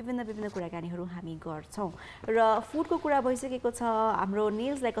विभिन्न कुराकानीहरु हामी गर्छौं. र फुडको कुरा भइसकेको छ, हाम्रो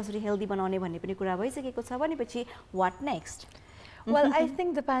नेल्सलाई कसरी हेल्दी बनाउने भन्ने पनि कुरा भइसकेको छ भनेपछि what next? Well, I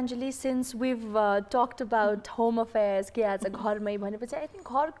think Deepanjali, since we've talked about home affairs, के आज घरमै भनेपछि I think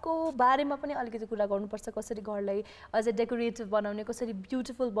घरको बारेमा पनि अलिकति कुरा गर्नुपर्छ, कसरी घरलाई अझै डेकोरेटिभ बनाउने, कसरी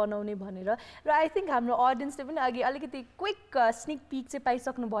ब्युटिफुल बनाउने भनेर। र I think हाम्रो ऑडियन्सले पनि अघि अलिकति क्विक स्निक पिक चाहिँ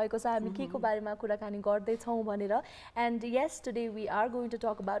पाइसक्नु भएको छ हामी के को बारेमा कुराकानी गर्दै छौं भनेर। And yes, today we are going to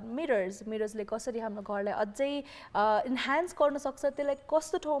talk about mirrors. Mirrorsले कसरी हाम्रो घरलाई अझै इन्हान्स गर्न सक्छ, त्यसलाई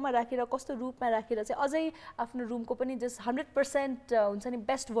कस्तो ठाउँमा राखेर कस्तो रूपमा राखेर चाहिँ अझै आफ्नो रुमको पनि जस्ट 100% हुन्छ नि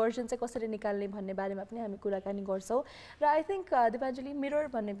बेस्ट भर्जन चाहिँ कसरी निकाल्ने भन्ने बारेमा पनि हामी कुराकानी गर्छौं। र आई थिंक दिपाञ्जली मिरर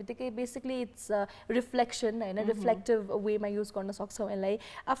भन्ने बित्तिकै बेसिकली इट्स रिफ्लेक्सन हैन, रिफ्लेक्टिभ वेमा युज गर्न सक्छौं यसलाई,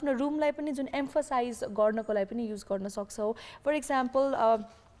 आफ्नो रुमलाई पनि जुन एम्फसाइज गर्नको लागि पनि युज गर्न सक्छौं। फर एक्जाम्पल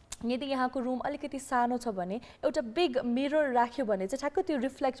यदि यहाँको रुम अलिकति सानो छ भने एउटा बिग मिरर राख्यो भने चाहिँ ठ्याक्क त्यो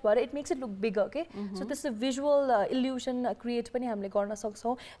रिफ्लेक्ट भएर it makes it look bigger के, सो त्यस्तो भिजुअल इल्युसन क्रिएट पनि हामीले गर्न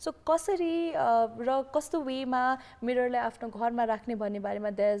सक्छौं। सो कसरी र कस्तो वेमा मिररलाई आफ्नो घरमा राख्ने भन्ने बारेमा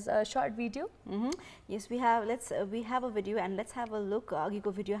there is a short video. Yes we have a video and let's have a look.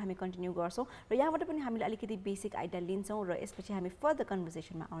 अघिको भिडियो हामी कन्टिन्यू गर्छौं र यहाँबाट पनि हामीले अलिकति बेसिक आइडिया लिन्छौं र यसपछि हामी फर्दर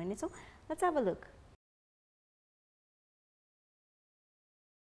कन्भर्सेसनमा आउने नै छौं। Let's have a look.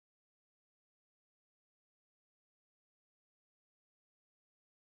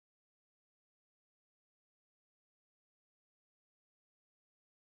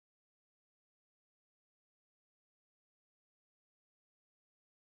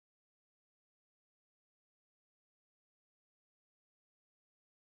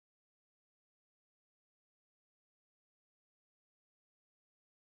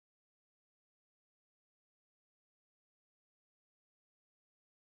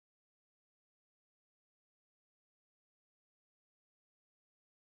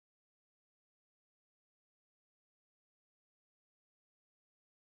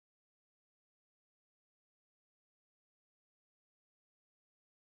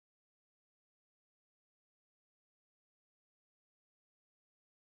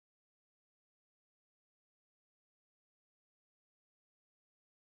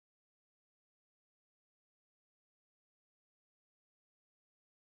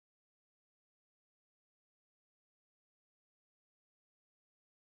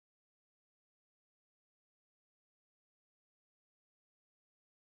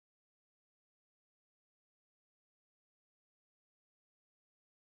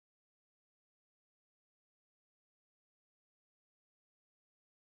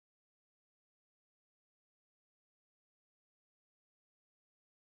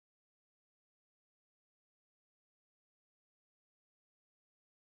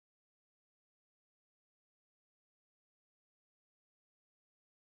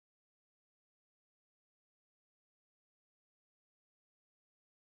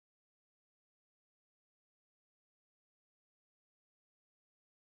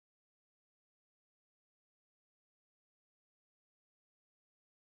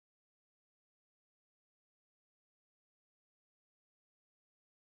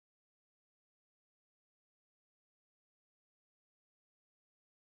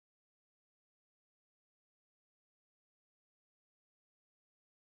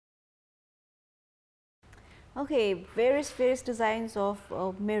 Okay, various designs of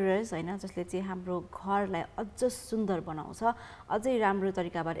mirrors हैन, जसले चाहिँ हाम्रो घरलाई अझ सुन्दर बनाउँछ, अझै राम्रो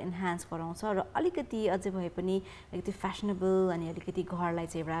तरिकाबाट एन्हान्स गराउँछ र अलिकति अझै भए पनि अलिकति फ्याशनेबल अनि अलिकति घरलाई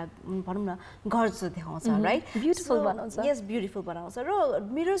चाहिँ एउटा भनौं न घर जस्तो देखाउँछ, राइट? ब्युटिफुल बनाउँछ। यस, ब्युटिफुल बनाउँछ। र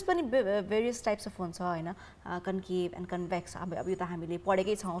मिरर्स पनि भेरियस टाइप्स अफ हुन्छ हैन, कन्केभ एन्ड कन्भेक्स, अब यो त हामीले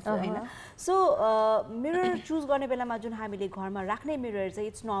पढेकै छौं हैन। सो मिरर चुज गर्ने बेलामा जुन हामीले घरमा राख्ने मिरर चाहिँ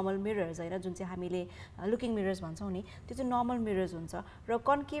इट्स नर्मल मिरर्स हैन, जुन चाहिँ हामीले लुकिङ मिरर्स भन्छौं नि, त्यो चाहिँ नर्मल मिरर्स हुन्छ। र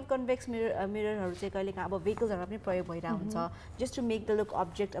कन्केभ कन्भेक्स मिररहरु चाहिँ कहिलेकाहीँ अब भेहिकल्सहरुमा पनि प्रयोग भइरहेको हुन्छ, just to make the look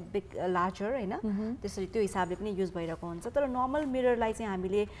object a big larger हैन, त्यसरी त्यो हिसाबले पनि युज भइरहेको हुन्छ। तर नर्मल मिररलाई चाहिँ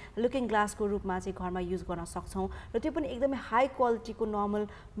हामीले लुकिङ ग्लासको रूपमा चाहिँ घरमा युज गर्न सक्छौं र त्यो पनि एकदमै हाई क्वालिटीको नर्मल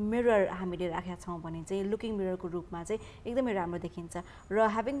मिरर हामीले राखेका छौं भने चाहिँ लुकिङ मिररको रूपमा चाहिँ एकदमै राम्रो देखिन्छ। र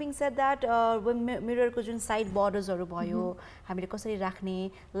ह्याभिङ बीइङ सेड दैट मिररको जुन साइड बर्डर्सहरु भयो, हामीले कसरी राख्ने,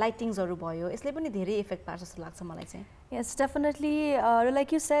 लाइटिङ्सहरु भयो, यसले पनि धेरै इफेक्ट पार्छ जस्तो लाग्छ मलाई चाहिँ। Yes, definitely.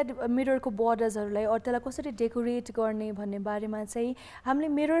 Like you said, mirror को borders हरुलाई और त्यसलाई कसरी डेकोरेट गर्ने भन्ने बारेमा चाहिँ हामीले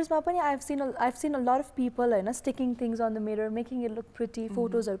मिरर्समा पनि I've seen a lot of people हैन sticking things on the mirror, making it look pretty.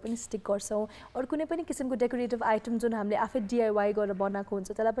 Photos हरु पनि स्टिक गर्छौं और कुनै पनि किसिमको डेकोरेटिभ आइटम जुन हामीले आफै DIY गरेर बनाएको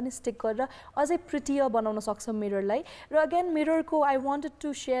हुन्छ त्यसलाई पनि स्टिक गरेर अझै प्रिटियर बनाउन सक्छौं मिररलाई। र अगेन मिरर को I wanted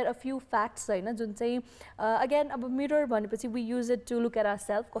to share a few facts हैन, जुन चाहिँ अगेन अब मिरर भनेपछि we use it to look at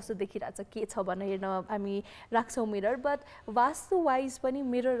ourselves, कस्तो देखिरहेछ के छ भनेर हेर्न हामी राख्छौं mirror. but vastu wise pani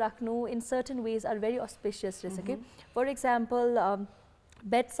mirror राख्नु in certain ways are very auspicious रहेछ के for example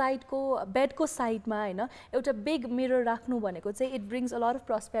बेडको साइडमा हैन एउटा बिग मिरर राख्नु भनेको चाहिँ it brings a lot of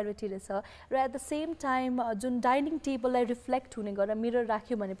prosperity रहेछ र एट द सेम टाइम जुन डाइनिङ टेबललाई रिफ्लेक्ट हुने गरेर मिरर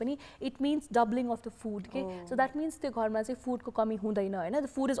राख्यो भने पनि it means डबलिङ of the food के सो द्याट मिन्स त्यो घरमा चाहिँ फुडको कमी हुँदैन हैन the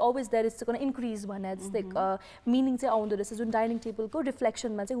food is always there is gonna increase भन्ने जस्तै मिनिङ चाहिँ आउँदो रहेछ जुन डाइनिङ टेबलको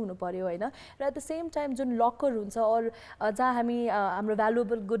रिफ्लेक्सनमा चाहिँ हुनु पर्यो हैन र एट द सेम टाइम जुन लकर हुन्छ और जहाँ हामी हाम्रो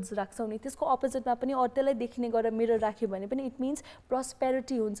भ्यालुएबल गुड्स राख्छौँ नि त्यसको अपोजिटमा पनि अरू त्यसलाई देखिने गरेर मिरर राख्यो भने पनि इट मिन्स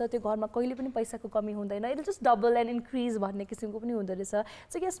प्रस्पेरिटी हुन्छ त्यो घरमा कहिले पनि पैसाको कमी हुँदैन it just double and increase भन्ने किसिमको पनि हुँदो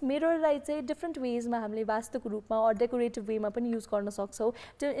रहेछ सो यस मिररलाई चाहिँ डिफ्रेन्ट वेजमा हामीले वास्तुको रूपमा अर डेकोरेटिभ वेमा पनि युज गर्न सक्छौँ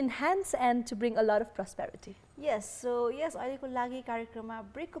to enhance and to bring a lot of prosperity Yes, so yes, अहिलेको लागि कार्यक्रममा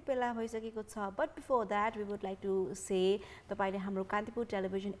ब्रेकको बेला भइसकेको छ but before that we would like to say तपाईँले हाम्रो कान्तिपुर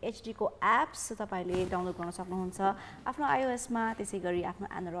टेलिभिजन एचडीको एप्स तपाईँले डाउनलोड गर्न सक्नुहुन्छ आफ्नो iOSमा त्यसै गरी आफ्नो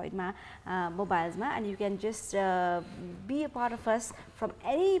एन्ड्रोइडमा मोबाइल्समा and you can just be a part of us from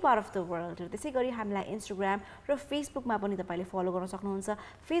any part of the world त्यसै गरी हामीलाई इन्स्टाग्राम र फेसबुकमा पनि तपाईँले फलो गर्न सक्नुहुन्छ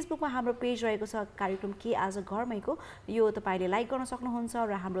फेसबुकमा हाम्रो पेज रहेको छ कार्यक्रम के आज घरमैको यो तपाईँले लाइक गर्न सक्नुहुन्छ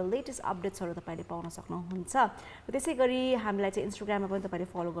र हाम्रो लेटेस्ट अपडेट्सहरू तपाईँले पाउन सक्नुहुन्छ र त्यसै गरी हामीलाई चाहिँ इन्स्टाग्राममा पनि तपाईँले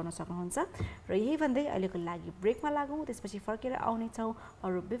फलो गर्न सक्नुहुन्छ र यही भन्दै अहिलेको लागि ब्रेकमा लागौँ त्यसपछि फर्केर आउनेछौँ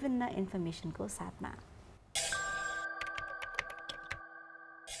अरू विभिन्न इन्फर्मेसनको साथमा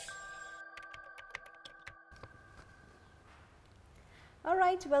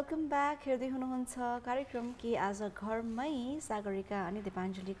Alright, welcome back. हेर्दै हुनुहुन्छ कार्यक्रम के आज घरमै सागरिका अनि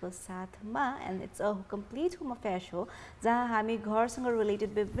दीपाञ्जलीको साथमा and it's a complete home affairs हो जहाँ हामी घरसँग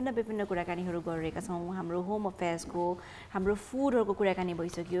रिलेटेड विभिन्न कुराकानीहरू गरिरहेका छौँ हाम्रो होम अफेयर्सको हाम्रो फुडहरूको कुराकानी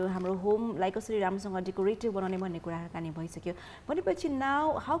भइसक्यो हाम्रो होमलाई कसरी राम्रोसँग डेकोरेटिभ बनाउने भन्ने कुराकानी भइसक्यो भनेपछि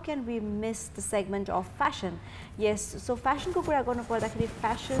now how can we miss the segment of fashion yes so फ्यासनको कुरा गर्नु पर्दाखेरि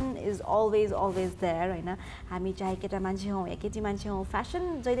फ्यासन इज अलवेज देयर हैन हामी चाहे केटा मान्छे हौँ या केटी मान्छे हौँ फ्यासन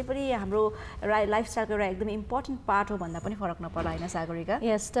जहिले पनि हाम्रो लाइफस्टाइलको एउटा एकदम इम्पोर्टेन्ट पार्ट हो भन्दा पनि फरक नपर्ला हैन सागरिका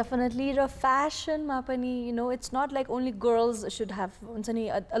यस डेफिनेटली र फ्यासनमा पनि you know it's not like only girls should have हुन्छ नि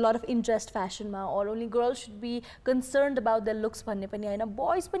a lot of interest फ्यासनमा or only girls should be concerned about the looks भन्ने पनि होइन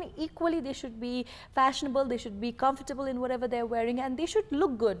बोइज पनि equally they should be fashionable they should be comfortable in what ever they are wearing and they should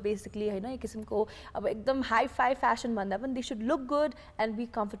look good basically होइन एक किसिमको अब एकदम hi fi fashion भन्दा पनि they should look good and be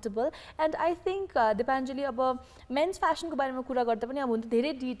comfortable and I think दीपाञ्जली अब men's फ्यासनको बारेमा कुरा गर्दा पनि अब हुन त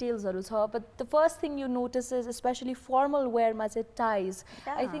धेरै डिटेल्सहरू छ but the first thing you notice is specially formal वेयरमा चाहिँ ties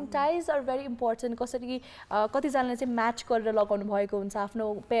I think ties are very important कसरी कतिजनाले चाहिँ म्याच गरेर लगाउनु भएको हुन्छ आफ्नो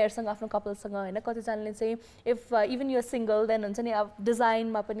पेयरसँग आफ्नो कपलसँग होइन कतिजनाले चाहिँ if even you're single then हुन्छ नि अब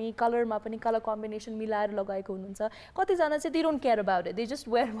डिजाइनमा पनि कलर कम्बिनेसन मिलाएर लगाएको हुनुहुन्छ कतिजना चाहिँ they don't care about it they just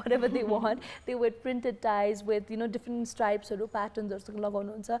where what ever they want they where printed ties with you know different स्ट्राइप्सहरू प्याटर्न्सहरूसँग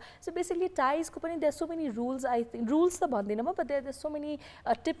लगाउनुहुन्छ सो बेसिकली टाइजको पनि there so many rules I think rules त भन्दिनँ म but there so many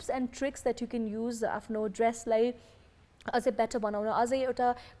tips and tricks that you can use आफ्नो ड्रेसलाई अझै better बनाउन अझै एउटा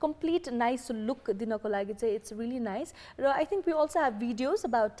कम्प्लिट नाइस लुक दिनको लागि चाहिँ इट्स रियली नाइस र I think we also have videos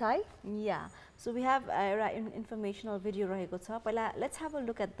about tie yeah so we have एउटा इन्फर्मेसनल भिडियो रहेको छ पहिला let's have a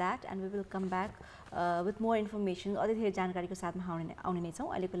look at that and we will come back with more information अझै धेरै जानकारीको साथमा आउने नै छौँ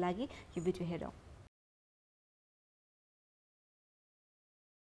अहिलेको लागि यो भिडियो हेरौँ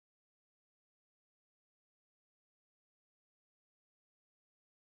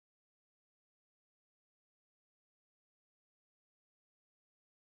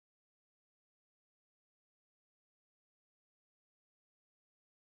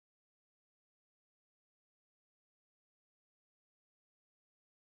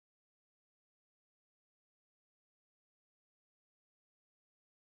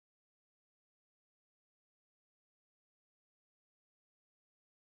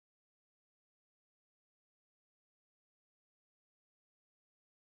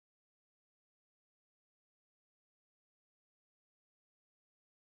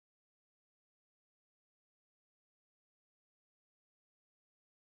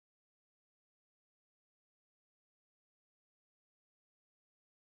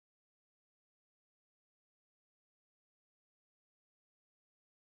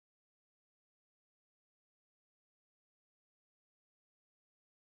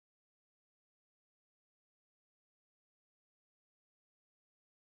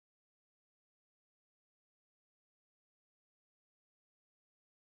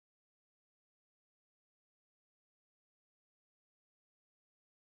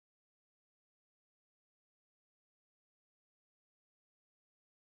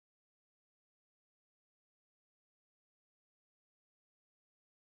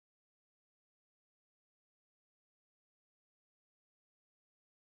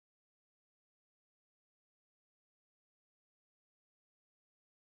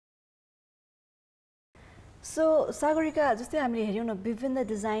सो सागरिका जस्तै हामीले हेऱ्यौँ न विभिन्न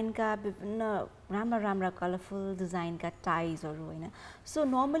डिजाइनका विभिन्न राम्रा राम्रा कलरफुल डिजाइनका टाइजहरू होइन सो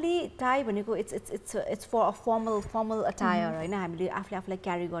नर्मली टाई भनेको it's for a formal attire होइन हामीले आफूले आफूलाई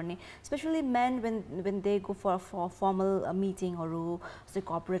क्यारी गर्ने specially main when they go for formal मिटिङहरू जस्तै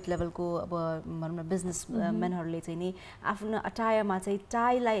कर्पोरेट लेभलको अब भनौँ न बिजनेस म्यानहरूले चाहिँ नि आफ्नो अटायरमा चाहिँ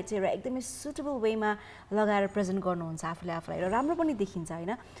टाईलाई चाहिँ एउटा एकदमै सुटेबल वेमा लगाएर प्रेजेन्ट गर्नुहुन्छ आफूले आफूलाई र राम्रो पनि देखिन्छ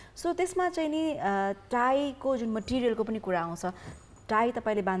होइन सो त्यसमा चाहिँ नि टाईको जुन मटेरियलको पनि कुरा आउँछ टाई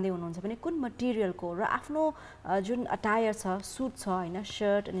तपाईँले बाँध्दै हुनुहुन्छ भने कुन मटेरियलको र आफ्नो जुन अटायर छ सुट छ होइन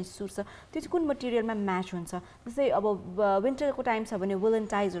सर्ट अनि सुट छ त्यो चाहिँ कुन मटेरियलमा म्याच हुन्छ जस्तै अब विन्टरको टाइम छ भने वुलन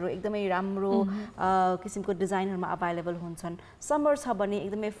टाइजहरू एकदमै राम्रो किसिमको डिजाइनहरूमा अभाइलेबल हुन्छन् समर छ भने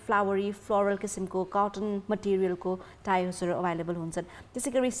एकदमै फ्लावरी फ्लोरल किसिमको कटन मटेरियलको टाइजहरू अभाइलेबल हुन्छन्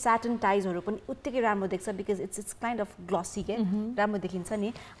त्यसै गरी स्याटन टाइजहरू पनि उत्तिकै राम्रो देख्छ because it's kind of glossy के राम्रो देखिन्छ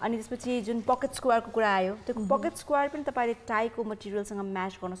नि अनि त्यसपछि जुन पकेट स्क्वायरको कुरा आयो त्यो पकेट स्क्वायर पनि तपाईँले टाईको मटेरियल सँग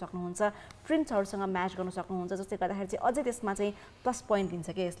म्याच गर्न सक्नुहुन्छ प्रिन्ट्सहरूसँग म्याच गर्न सक्नुहुन्छ जसले गर्दाखेरि चाहिँ अझै त्यसमा चाहिँ प्लस पोइन्ट दिन्छ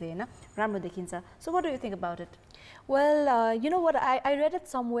के यसले होइन राम्रो देखिन्छ so what do you think about it Well, you know what, I read it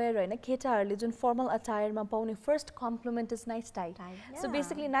somewhere, right? केटाहरूले जुन formal attire पाउने first compliment is nice tie. So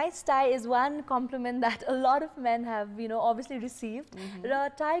basically, nice tie is one compliment that a lot of men have, you know, obviously received. र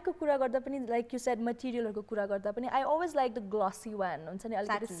tie को कुरा गर्दा पनि, like you said, materialहरूको कुरा गर्दा पनि, I always like the glossy one. हुन्छ नि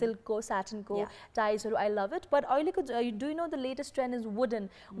अलिकति silk को, satin को tiesहरू, I love it. But अहिलेको, do you know the latest trend is wooden?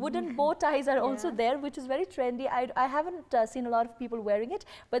 Wooden bow ties are also there, which is very trendy. I haven't seen a lot of people wearing it,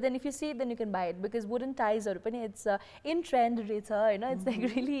 but then if you see it, then you can buy it because wooden tiesहरू पनि it's in trend रहेछ हैन it's like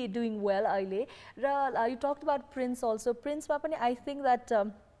really doing well अहिले र you talked about prints also prints मा पनि I think that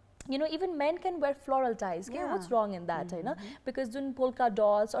you know even men can wear floral ties what's wrong in that you know because jun polka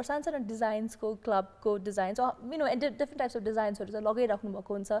dots or सानो designs को club को designs or you know different types of designs हरु चाहिँ लगाइ राख्नु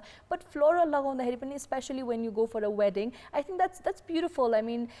भएको हुन्छ but floral लगाउँदाखेरि पनि especially when you go for a wedding I think that's beautiful I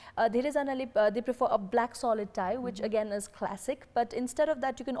mean धेरै जनाले they prefer a black solid tie which again is classic but instead of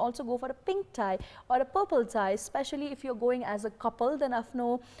that you can also go for a pink tie or a purple tie especially if you're going as a couple then आफ्नो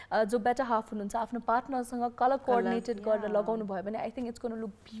जो better half हुनुहुन्छ आफ्नो partner सँग color coordinated गरेर लगाउनु भयो भने I think it's going to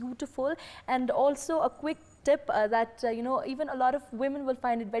look beautiful and also a quick tip that you know even a lot of women will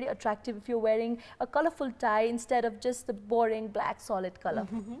find it very attractive if you're wearing a colorful tie instead of just the boring black solid color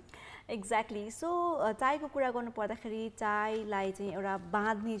exactly so टाईको कुरा गर्नु पर्दाखेरि टाईलाई चाहिँ एउटा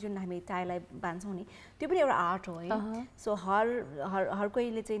बाँध्ने जुन हामी टाईलाई बाँध्छौँ नि त्यो पनि एउटा आर्ट हो है सो हर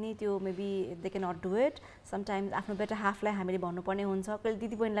कोहीले चाहिँ नि त्यो maybe they can not do it sometimes आफ्नो बेटर हाफलाई हामीले भन्नुपर्ने हुन्छ कहिले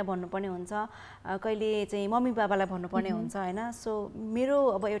दिदीबहिनीलाई भन्नुपर्ने हुन्छ कहिले चाहिँ मम्मी बाबालाई भन्नुपर्ने हुन्छ होइन सो मेरो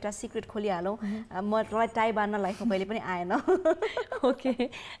अब एउटा सिक्रेट खोलिहालौँ मलाई टाई बाँध्न लाइफमा कहिले पनि आएन okay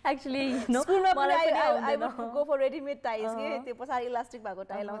actually go for readymade ties के त्यो पछाडि इलास्टिक भएको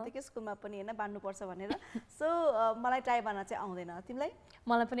टाई लाउँथेँ कि स्कुलमा पनि हैन बान्नुपर्छ भनेर सो मलाई टाई बान्न चाहिँ आउँदैन तिमीलाई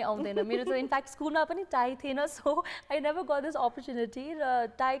मलाई पनि आउँदैन मेरो त इनफ्याक्ट स्कुलमा पनि टाई थिएन so I never got this opportunity र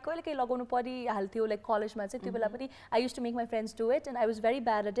टाई कहिले कहिले लगाउनु परिहाल्थ्यो लाइक कलेजमा चाहिँ त्यो बेला पनि I use to make my friends do it and I was very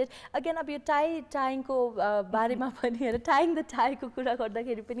bad at it again अब यो टाइङको बारेमा पनि होइन टाइङ द टाईको कुरा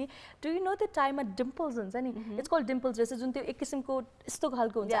गर्दाखेरि पनि डु यु नो त्यो टाईमा डिम्पल्स हुन्छ नि इट्स कल्ड डिम्पल्स रहेछ जुन त्यो एक किसिमको यस्तो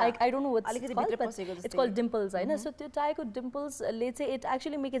खालको हुन्छ I don't know what's it's called dimples होइन सो त्यो टाईको डिम्पल्सले चाहिँ it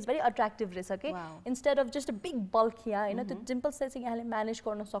actually make it's very attractive रहेछ कि instead of just a big bulk यहाँ होइन त्यो डिम्पल्सलाई चाहिँ यहाँले म्यानेज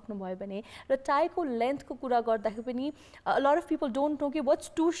गर्न सक्नुभयो भने र टाईको लेन्थको कुरा गर्दाखेरि पनि lot of people don't know कि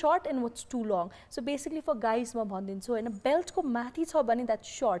what's to short and what's to long so basically for guys म भनिदिन्छु होइन बेल्टको माथि छ भने that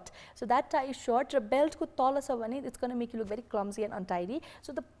short so that tie is short र बेल्टको तल छ भने it's gonna make you look very clumsy and untidy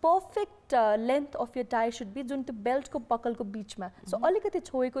so the perfect length of your tie should be जुन त्यो बेल्टको बकलको बिचमा सो अलिकति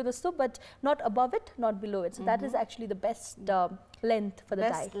छोएको जस्तो but not अबभ it not below it so that is actually the best length for the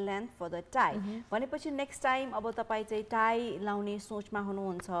tie. Best length for the tie. भनेपछि next time अब तपाईँ चाहिँ टाई लाउने सोचमा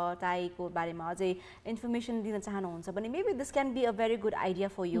हुनुहुन्छ टाईको बारेमा अझै इन्फर्मेसन दिन चाहनुहुन्छ भने maybe this can be a very good idea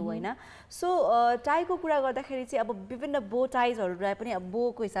for you होइन सो टाईको कुरा गर्दाखेरि चाहिँ अब विभिन्न बो टाइजहरूलाई पनि अब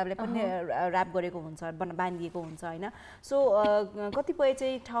बोको हिसाबले पनि ऱ्याप गरेको हुन्छ बाँधिएको हुन्छ होइन सो कतिपय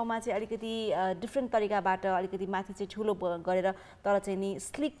चाहिँ ठाउँमा चाहिँ अलिकति डिफ्रेन्ट तरिकाबाट अलिकति माथि चाहिँ ठुलो गरेर तर चाहिँ नि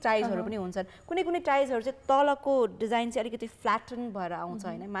स्लिक टाइजहरू पनि हुन्छन् कुनै कुनै टाइजहरू चाहिँ तलको डिजाइन चाहिँ अलिकति फ्ल्याट भएर आउँछ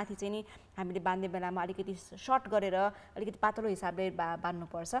होइन माथि चाहिँ नि हामीले बाँध्ने बेलामा अलिकति सर्ट गरेर अलिकति पातलो हिसाबले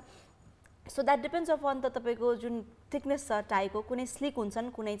बाँध्नुपर्छ सो द्याट डिपेन्ड्स अपन त तपाईँको जुन थिकनेस छ टाईको कुनै स्लिक हुन्छन्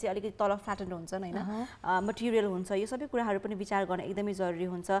कुनै चाहिँ अलिकति तल फ्ल्याटन्ड हुन्छन् होइन मटेरियल हुन्छ यो सबै कुराहरू पनि विचार गर्न एकदमै जरुरी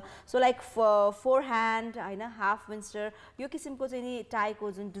हुन्छ सो लाइक फोर ह्यान्ड होइन हाफ विन्स्टर यो किसिमको चाहिँ नि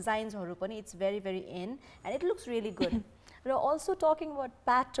टाईको जुन डिजाइन्सहरू पनि it's very very in and it looks really good र also talking about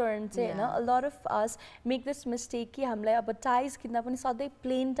patterns you know, a lot of us make this mistake कि हामीलाई अब ties किन्दा पनि सधैँ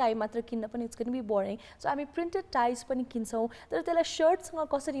plain tie मात्र किन्दा पनि it's going to be boring so हामी printed ties पनि किन्छौँ तर त्यसलाई shirtसँग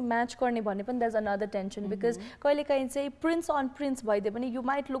कसरी match गर्ने भन्ने पनि there's another tension because कहिलेकाहीँ चाहिँ prints on prints भइदियो भने you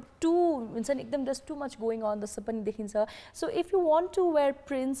might look too हुन्छ नि एकदम there's too much going on जस्तो पनि देखिन्छ so if you want to wear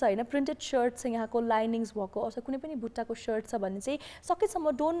prints हैन printed shirts यहाँको linings भएको अथवा कुनै पनि बुट्टाको shirt छ भने चाहिँ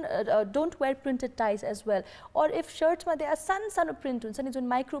सकेसम्म don't wear printed ties as well or if shirts मा there सानो print हुन्छ नि जुन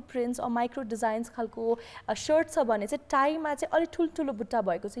micro prints or micro designs खालको shirt छ भने चाहिँ tie मा चाहिँ अलि ठुलठुलो बुट्टा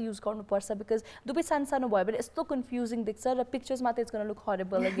भएको चाहिँ use गर्नुपर्छ because दुबै सानो भयो भने यस्तो confusing देख्छ र pictures मा त it's going to look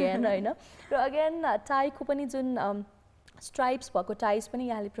horrible again हैन र again tie को पनि जुन stripes भएको ties पनि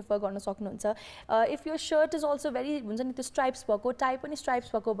यहाँले prefer गर्न सक्नुहुन्छ if your shirt is also very हुन्छ नि त्यो stripes भएको tie पनि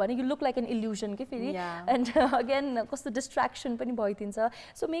stripes भएको भने you look like an illusion के फेरि and again कस्तो distraction पनि भइदिन्छ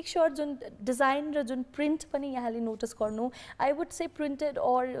so make sure जुन design र जुन print पनि यहाँले notice गर्नु I would say printed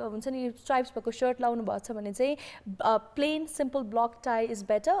or हुन्छ नि stripes भएको shirt लाउनु भएको छ भने चाहिँ plain simple block tie is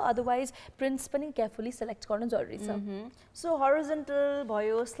better otherwise prints पनि carefully select गर्न जरुरी छ so horizontal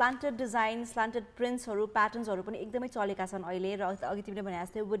भयो slanted design slanted prints हरु patterns हरु पनि एकदमै चलेका छन् अहिले र अघि तिमीले भने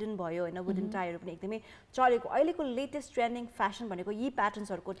जस्तै वुडन भयो हैन वुडन टाइहरु पनि एकदमै चलेको अहिलेको लेटेस्ट ट्रेन्डिङ फ्यासन भनेको यी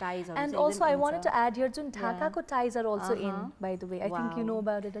प्याटर्न्सहरुको टाइजहरु and also I wanted to add here जुन ढाकाको ties are also in by the way I think you know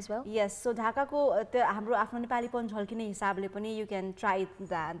about it as well yes so ढाकाको हाम्रो आफ्नो नेपालीपन झल्किने हिसाबले पनि you can try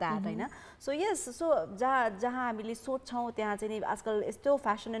that हैन so yes so जहाँ हामीले सोच्छौं त्यहाँ चाहिँ नि आजकल यस्तो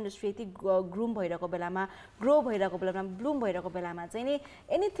फ्यासन इन्डस्ट्री यति ग्रुम भइरहेको बेलामा ग्रो भइरहेको बेलामा ब्लुम भइरहेको बेलामा चाहिँ नि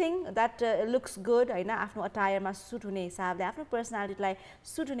एनीथिङ दैट लुक्स गुड हैन आफ्नो अटायरमा सुट हुने हिसाबले आफ्नो पर्सनालिटीलाई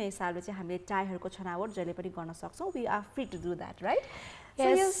सुट हुने हिसाबले चाहिँ हामीले टाइहरुको छनावट जहिले पनि गर्न सक्छौं we are free to do that right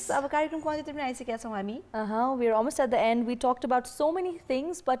yes अब कार्यक्रमको अन्त्यतिर पनि आइसकेका छौं हामी we are almost at the end we talked about so many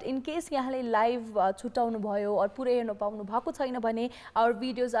things but in case यहाँले live छुटाउनु भयो or पुरै हेर्न पाउनु भएको छैन भने our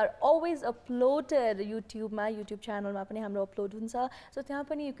videos are always uploaded YouTube मा YouTube channel मा पनि हाम्रो upload हुन्छ so त्यहाँ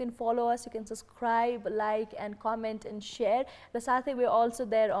पनि you can follow us you can subscribe like and comment and share र साथै we are also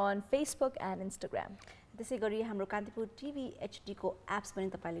there on Facebook and Instagram त्यसैगरी हाम्रो कान्तिपुर टिभी एचडी को एप्स पनि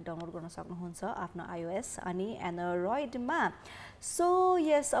तपाईले डाउनलोड गर्न सक्नुहुन्छ आफ्नो iOS अनि Android मा सो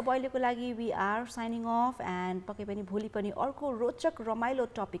यस अब अहिलेको लागि we are signing off and पक्कै पनि भोलि पनि अर्को रोचक रमाइलो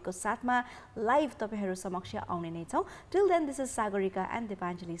टपिकको साथमा लाइभ तपाईहरु समक्ष आउने नै छौं till then this is Sagarika and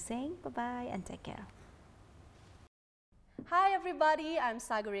Deepanjali saying bye bye and take care Hi everybody, I'm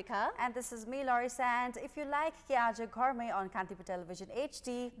Sagarika. And this is me, Laurisa. And if you like Aaja Ghar Mai on Kantipur Television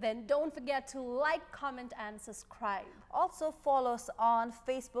HD, then don't forget to like, comment and subscribe. Also follow us on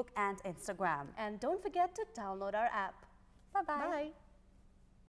Facebook and Instagram. And don't forget to download our app. Bye-bye. Bye.